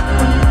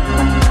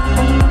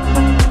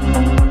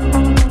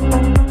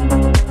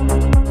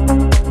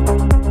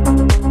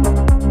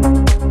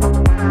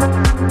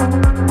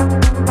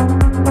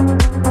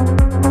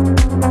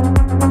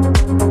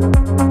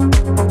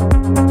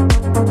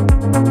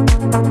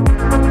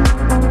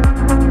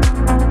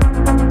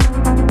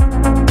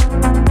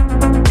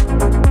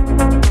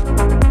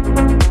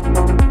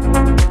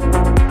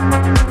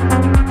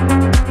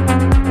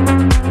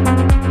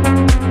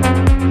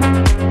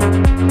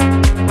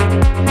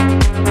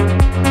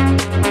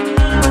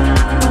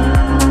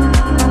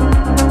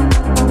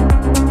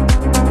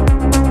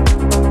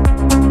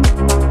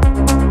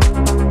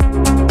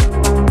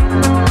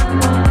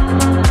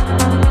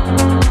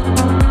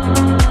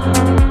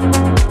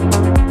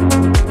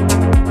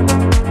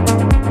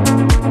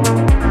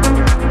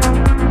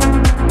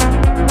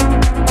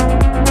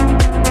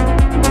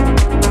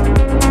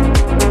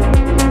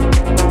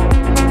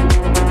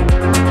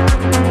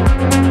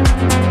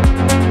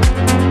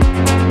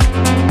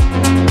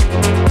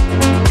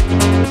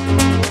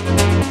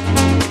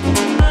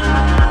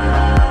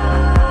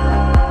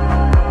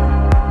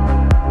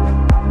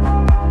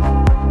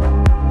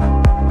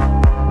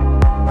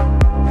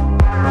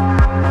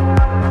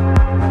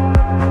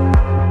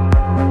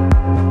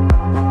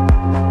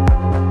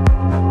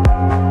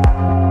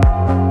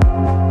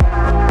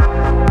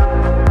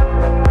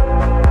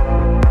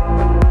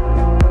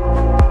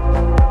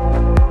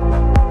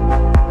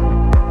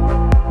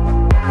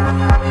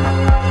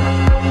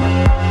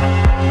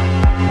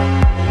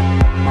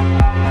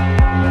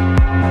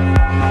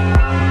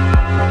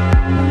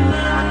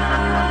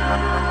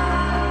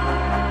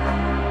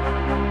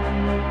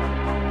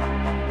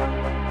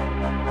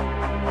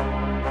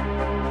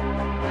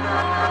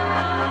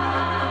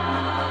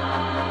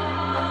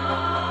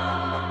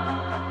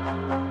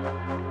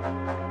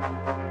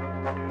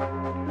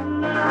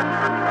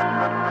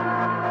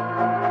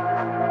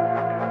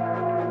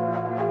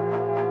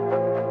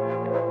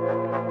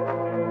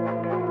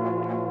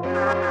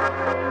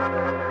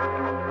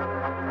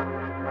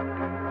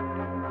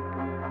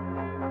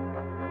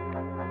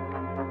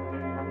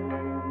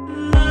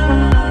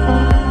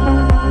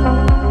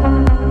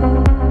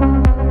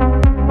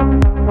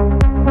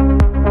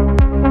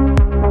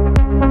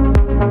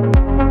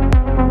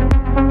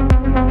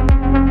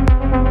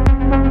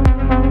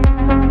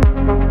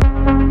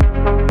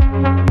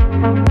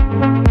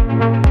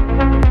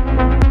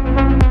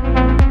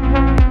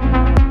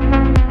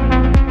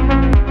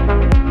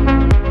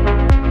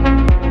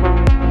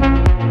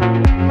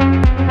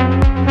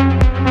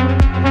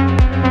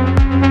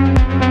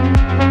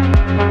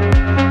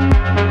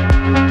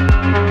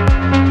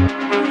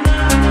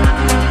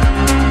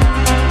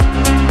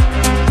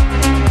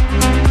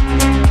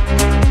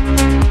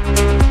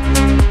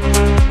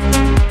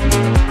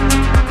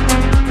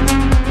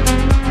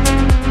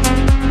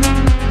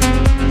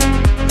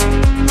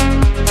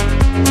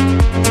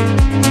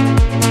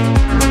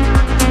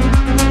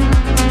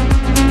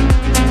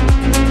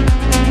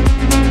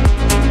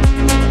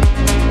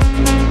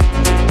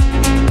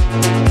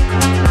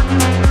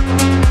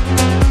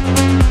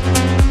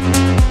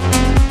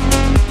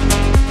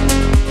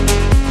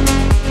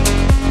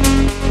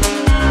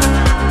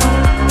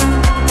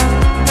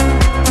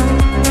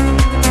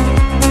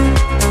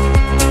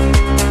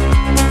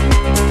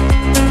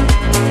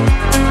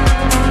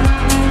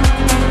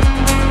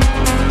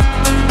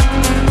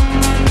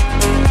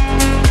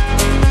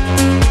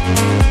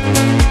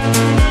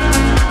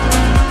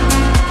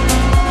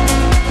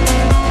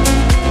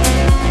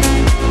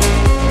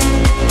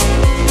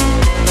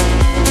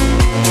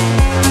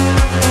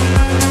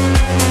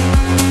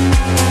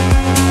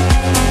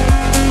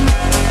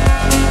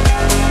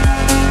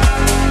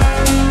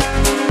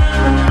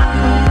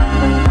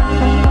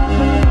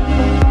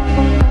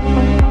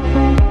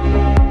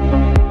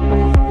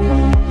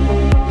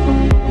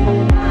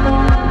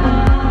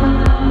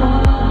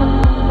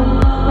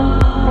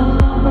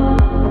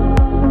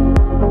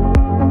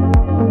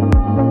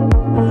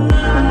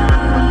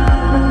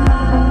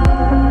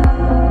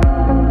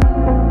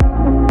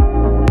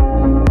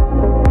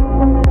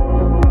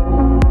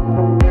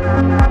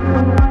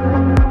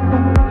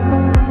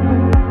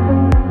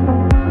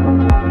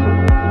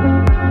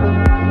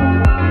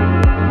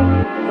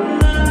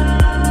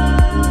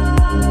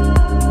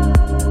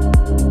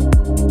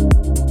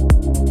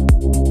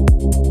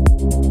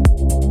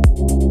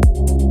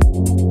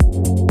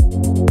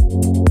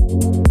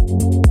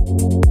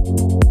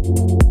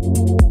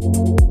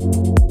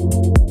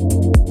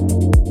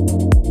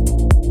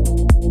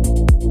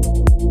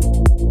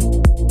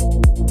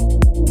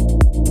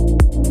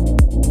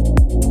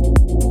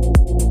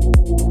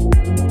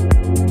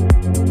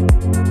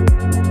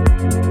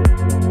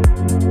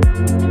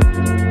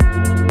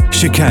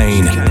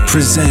 Chicane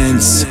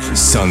presents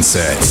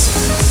Sunsets.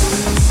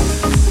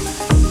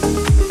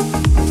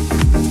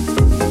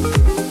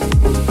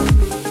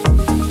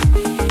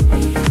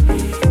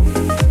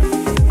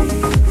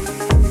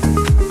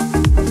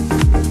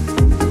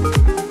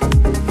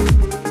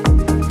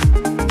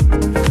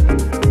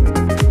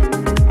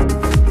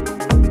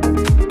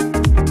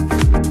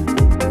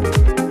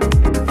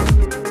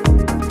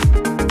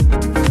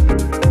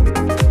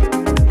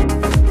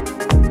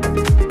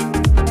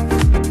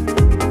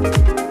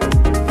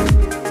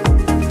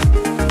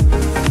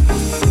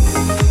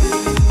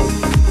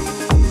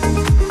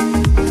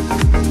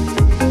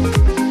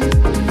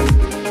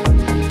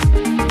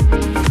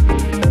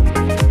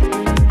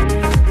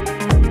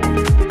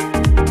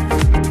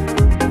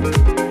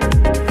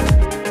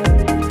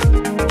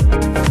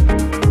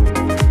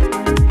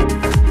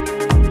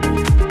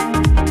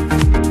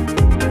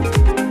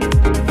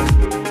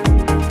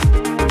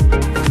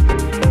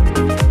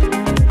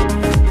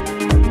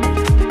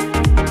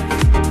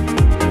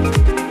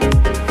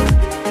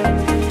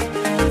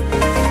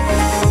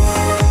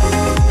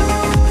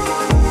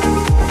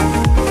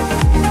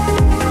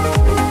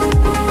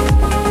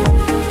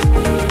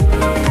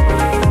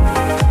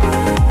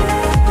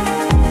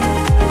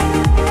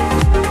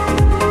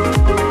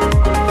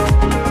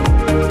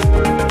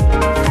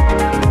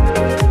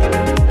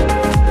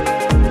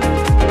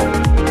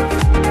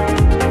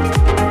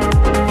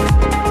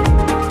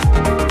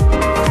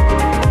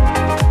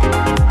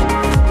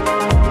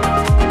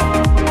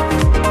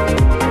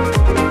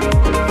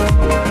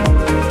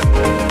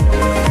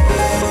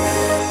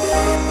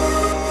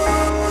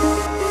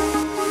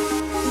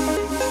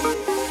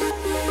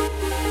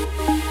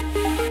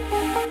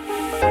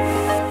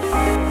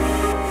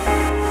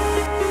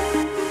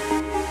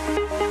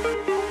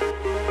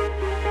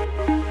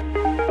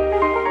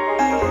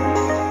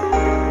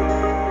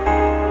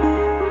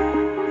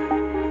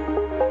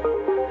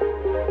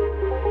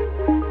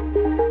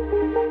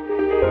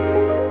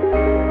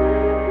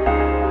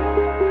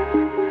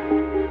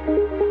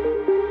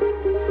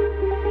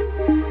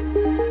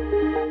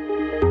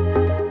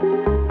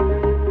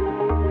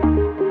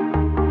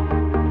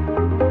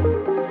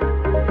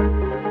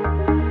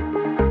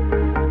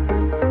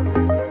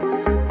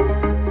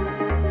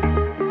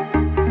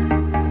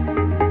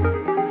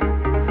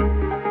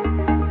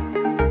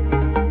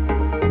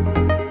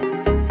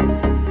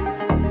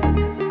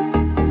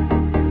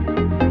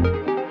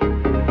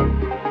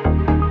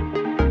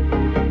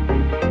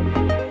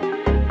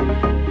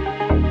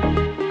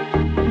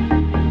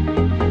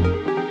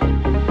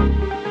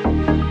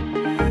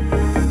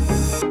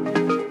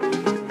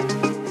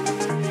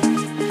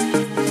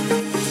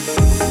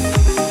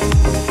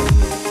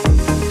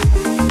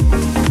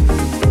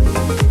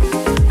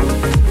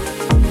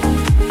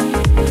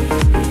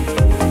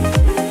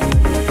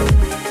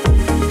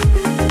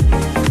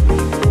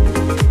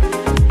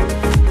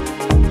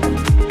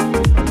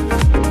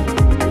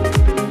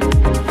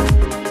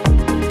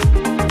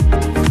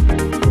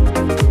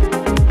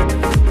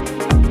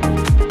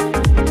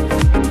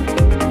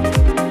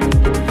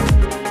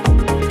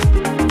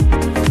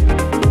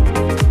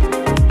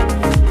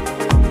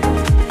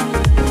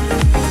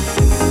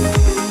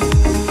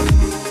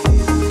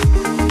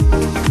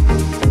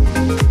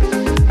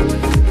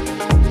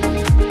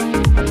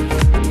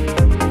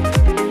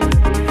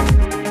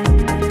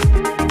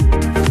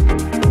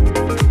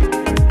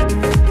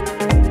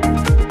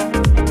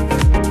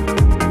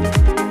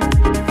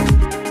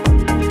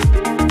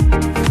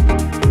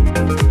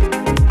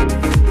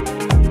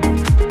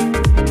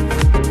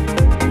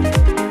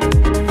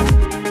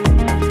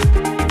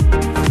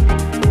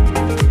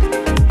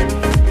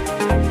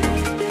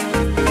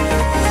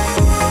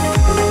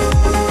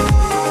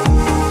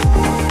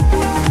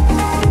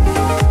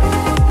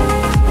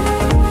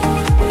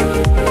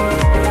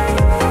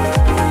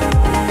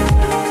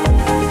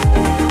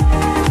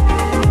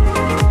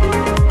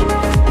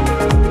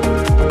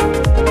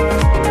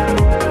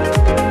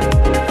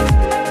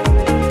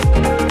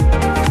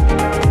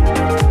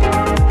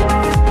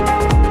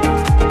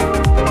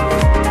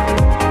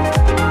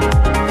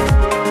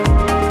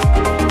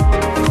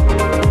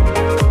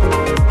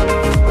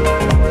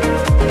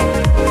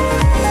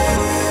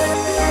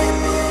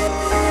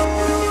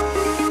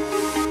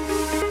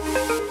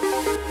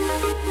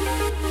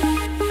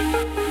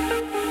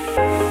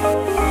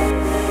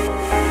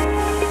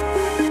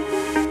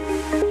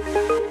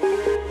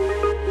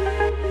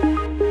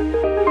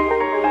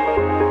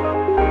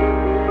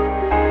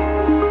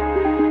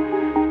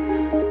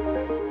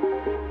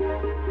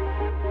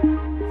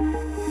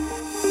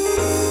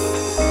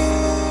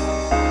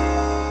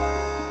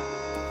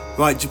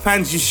 Right,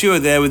 Japan's Yeshua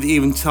there with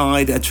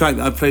Eventide, a track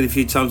that I've played a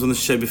few times on the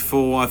show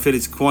before. I feel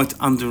it's quite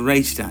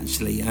underrated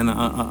actually, and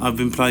I've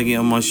been playing it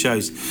on my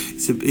shows.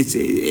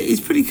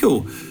 It's pretty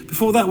cool.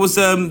 Before that was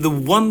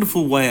the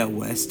wonderful Way Out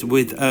West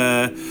with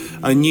a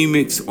new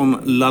mix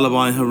on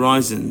Lullaby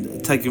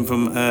Horizon, taken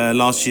from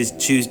last year's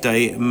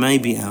Tuesday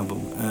Maybe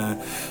album.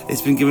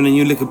 It's been given a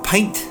new lick of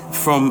paint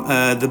from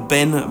the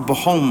Ben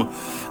Bohom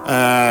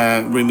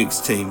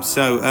remix team.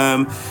 So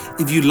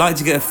if you'd like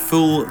to get a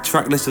full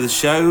track list of the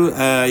show,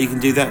 you can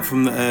do that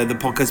from the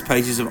podcast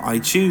pages of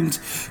iTunes.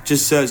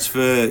 Just search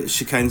for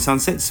Chicane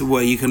Sunsets,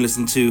 where you can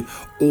listen to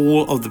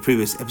all of the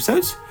previous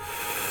episodes.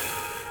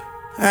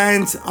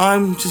 And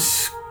I'm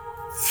just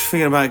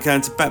thinking about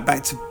going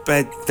back to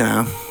bed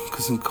now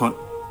because I'm quite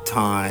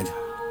tired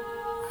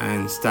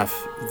and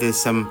stuff. There's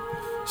some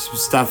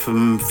stuff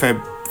from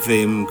Feb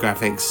Film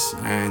Graphics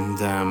and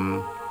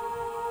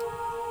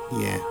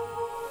yeah.